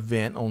virtual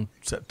event on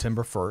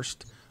September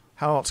 1st,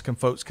 how else can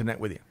folks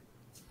connect with you?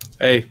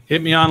 Hey,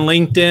 hit me on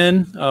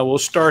LinkedIn. We'll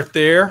start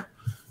there.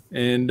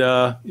 And,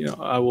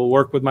 I will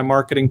work with my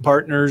marketing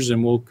partners,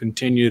 and we'll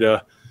continue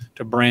to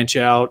branch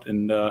out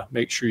and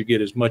make sure you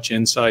get as much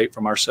insight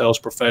from our sales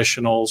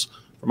professionals,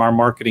 from our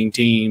marketing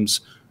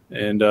teams,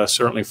 and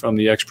certainly from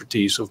the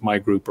expertise of my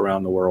group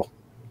around the world.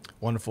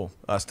 Wonderful.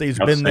 Steve's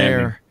been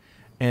there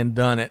and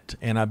done it,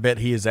 and I bet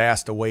he has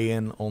asked to weigh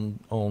in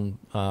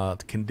on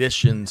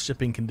conditions,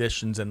 shipping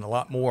conditions, and a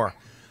lot more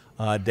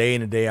day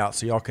in and day out.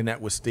 So y'all connect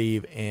with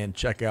Steve and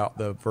check out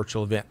the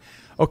virtual event.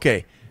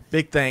 Okay,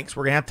 big thanks.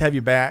 We're going to have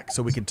you back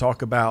so we can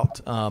talk about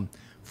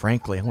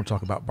frankly, I want to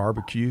talk about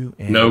barbecue.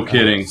 And, no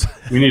kidding.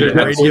 We need to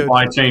have a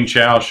Supply Chain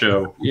Chow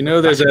show.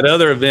 There's that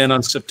other event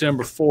on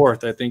September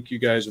 4th I think you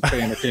guys are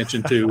paying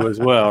attention to as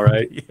well,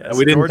 right? Yes,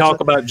 we didn't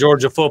talk about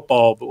Georgia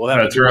football, but we'll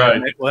have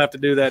to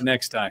do that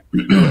next time.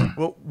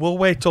 We'll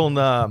wait on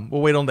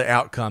the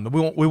outcome.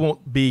 We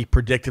won't be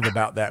predictive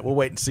about that. We'll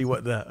wait and see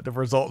what the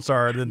results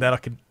are, and then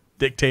that can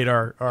dictate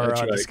our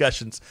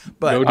discussions.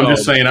 But I'm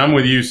just saying, I'm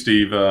with you,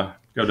 Steve.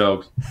 Go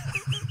Dogs.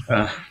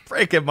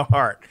 Breaking my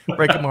heart.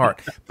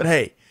 But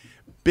hey,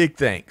 big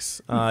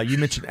thanks. You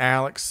mentioned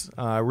Alex.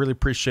 I really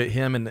appreciate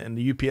him and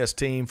the UPS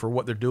team for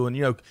what they're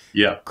doing.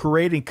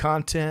 Creating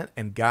content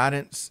and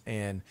guidance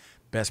and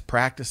best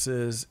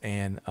practices,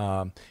 and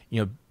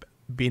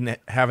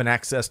having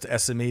access to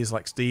SMEs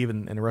like Steve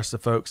and the rest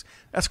of the folks.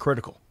 That's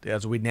critical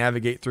as we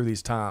navigate through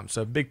these times.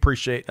 So big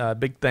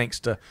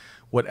thanks to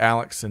what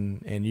Alex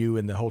and you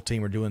and the whole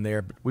team are doing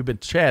there. But we've been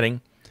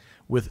chatting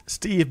with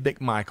Steve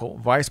McMichael,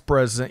 Vice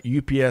President,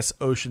 UPS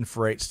Ocean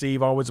Freight.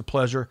 Steve, always a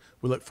pleasure.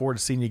 We look forward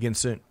to seeing you again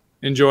soon.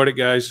 Enjoyed it,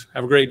 guys.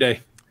 Have a great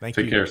day. Thank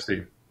you. Take care,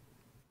 Steve.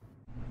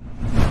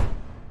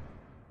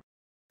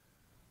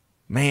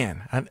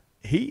 Man, I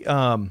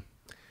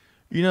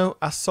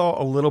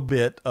saw a little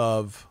bit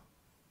of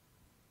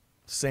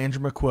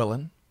Sandra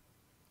McQuillan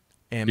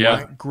and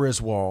Mike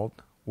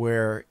Griswold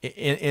where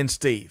in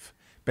Steve,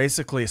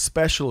 basically,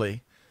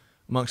 especially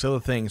amongst other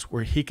things,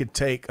 where he could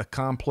take a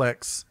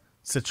complex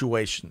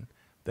situation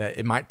that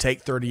it might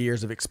take 30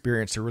 years of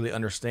experience to really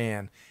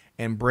understand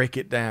and break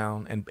it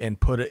down and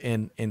put it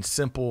in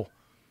simple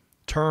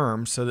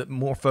terms so that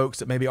more folks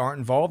that maybe aren't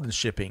involved in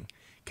shipping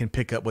can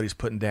pick up what he's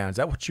putting down. Is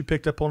that what you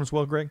picked up on as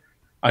well, Greg?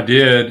 I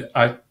did.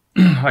 I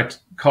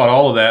caught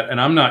all of that, and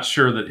I'm not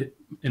sure that,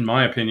 in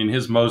my opinion,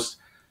 his most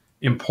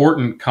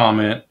important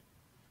comment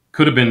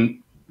could have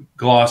been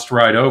glossed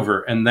right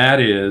over, and that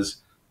is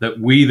that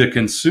we, the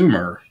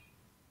consumer,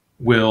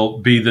 will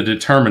be the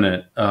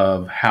determinant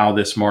of how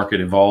this market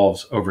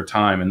evolves over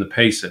time and the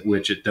pace at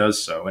which it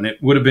does so. And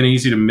it would have been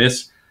easy to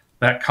miss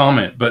that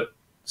comment. But,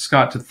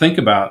 Scott, to think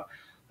about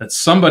that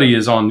somebody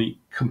is on the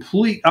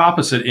complete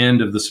opposite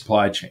end of the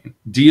supply chain,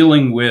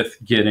 dealing with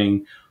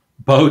getting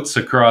boats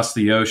across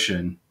the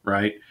ocean,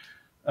 right?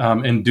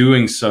 And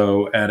doing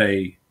so at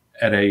a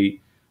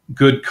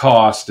good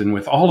cost, and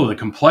with all of the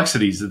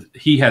complexities that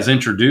he has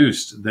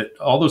introduced, that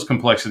all those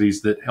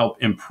complexities that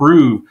help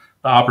improve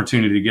the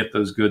opportunity to get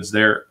those goods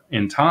there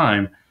in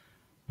time,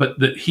 but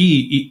that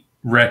he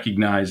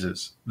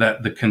recognizes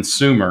that the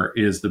consumer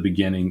is the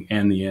beginning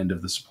and the end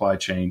of the supply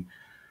chain.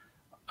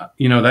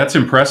 That's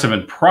impressive,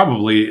 and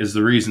probably is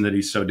the reason that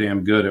he's so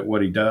damn good at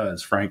what he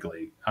does,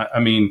 frankly.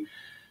 I mean,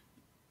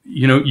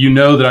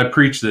 that I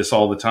preach this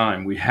all the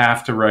time. We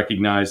have to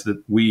recognize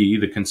that we,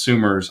 the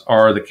consumers,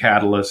 are the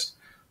catalyst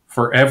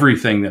for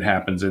everything that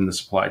happens in the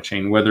supply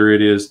chain, whether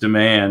it is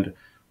demand,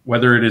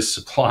 whether it is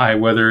supply,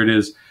 whether it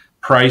is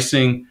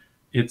pricing,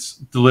 it's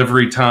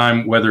delivery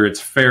time, whether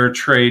it's fair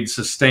trade,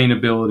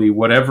 sustainability,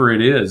 whatever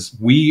it is,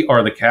 we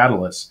are the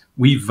catalyst.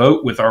 We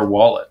vote with our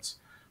wallets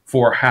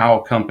for how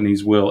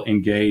companies will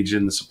engage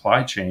in the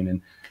supply chain.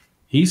 And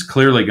he's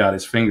clearly got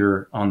his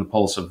finger on the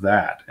pulse of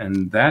that.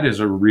 And that is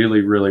a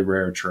really, really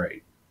rare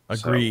trait.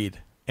 Agreed.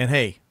 And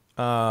hey,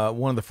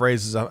 one of the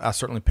phrases I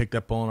certainly picked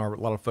up on, or a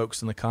lot of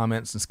folks in the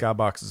comments and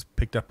skyboxes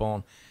picked up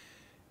on,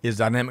 is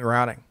dynamic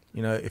routing.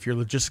 You know, if your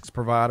logistics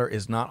provider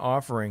is not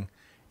offering,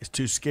 is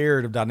too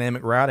scared of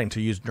dynamic routing, to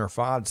use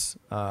Nerfad's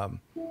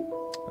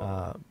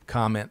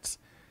comments,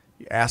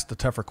 you ask the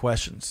tougher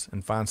questions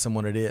and find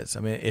someone it is.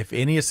 I mean, if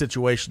any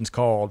situation's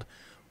called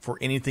for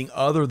anything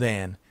other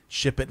than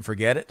ship it and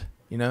forget it,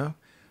 you know,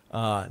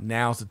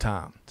 now's the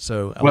time.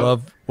 So I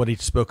love what he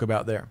spoke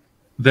about there.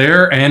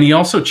 And he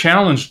also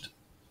challenged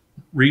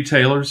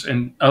retailers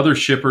and other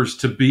shippers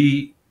to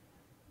be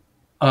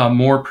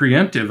more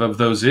preemptive of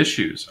those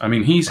issues. I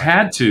mean, he's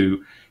had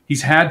to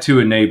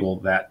enable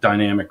that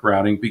dynamic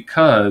routing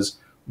because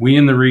we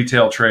in the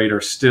retail trade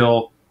are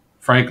still,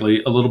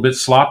 frankly, a little bit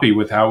sloppy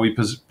with how we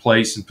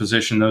place and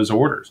position those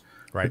orders.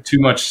 Right. Too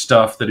much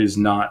stuff that is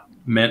not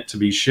meant to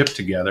be shipped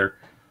together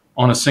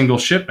on a single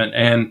shipment.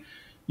 And,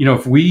 you know,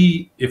 if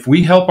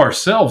we help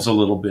ourselves a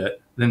little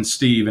bit, then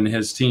Steve and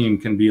his team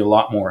can be a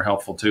lot more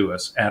helpful to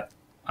us at,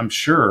 I'm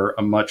sure,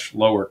 a much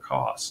lower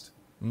cost.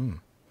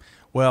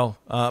 Well,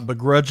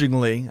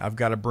 begrudgingly, I've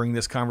got to bring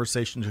this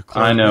conversation to a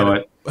close. I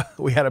know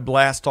We had a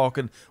blast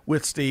talking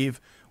with Steve,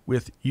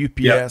 with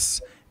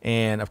UPS,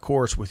 and, of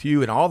course, with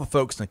you and all the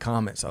folks in the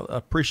comments. I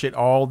appreciate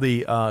all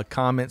the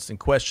comments and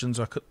questions.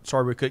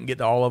 Sorry we couldn't get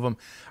to all of them.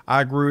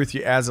 I agree with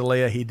you,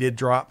 Azalea. He did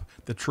drop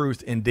the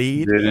truth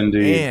indeed. Did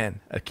indeed. And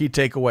a key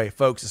takeaway,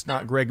 folks, it's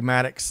not Greg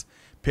Maddox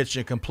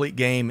pitching a complete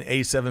game,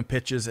 87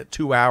 pitches at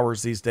 2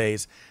 hours these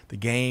days. The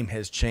game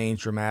has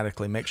changed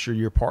dramatically. Make sure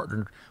you're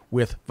partnered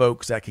with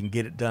folks that can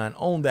get it done.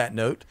 On that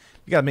note,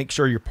 you got to make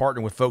sure you're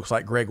partnering with folks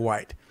like Greg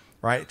White,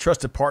 right?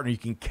 Trusted partner you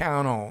can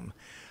count on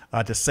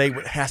to say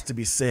what has to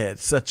be said,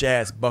 such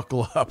as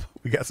buckle up.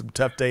 We got some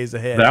tough days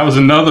ahead. That was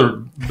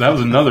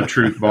another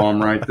truth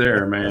bomb right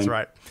there, man. That's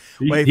right.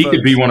 He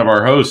could be one of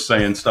our hosts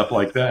saying stuff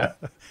like that.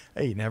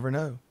 Hey, you never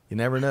know. You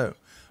never know.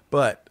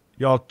 But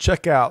y'all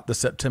check out the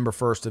September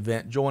 1st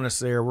event. Join us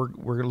there.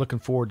 We're looking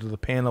forward to the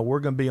panel we're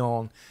going to be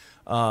on.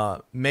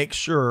 Make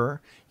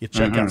sure you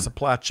check out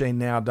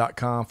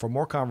supplychainnow.com for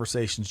more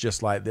conversations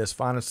just like this.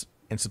 Find us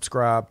and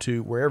subscribe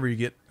to wherever you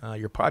get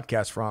your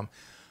podcast from.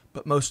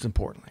 But most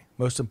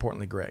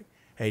importantly, Greg,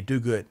 hey, do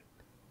good,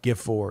 give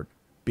forward,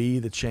 be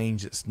the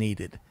change that's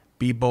needed,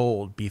 be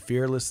bold, be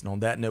fearless. And on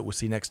that note, we'll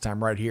see you next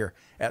time right here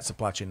at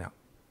Supply Chain Now.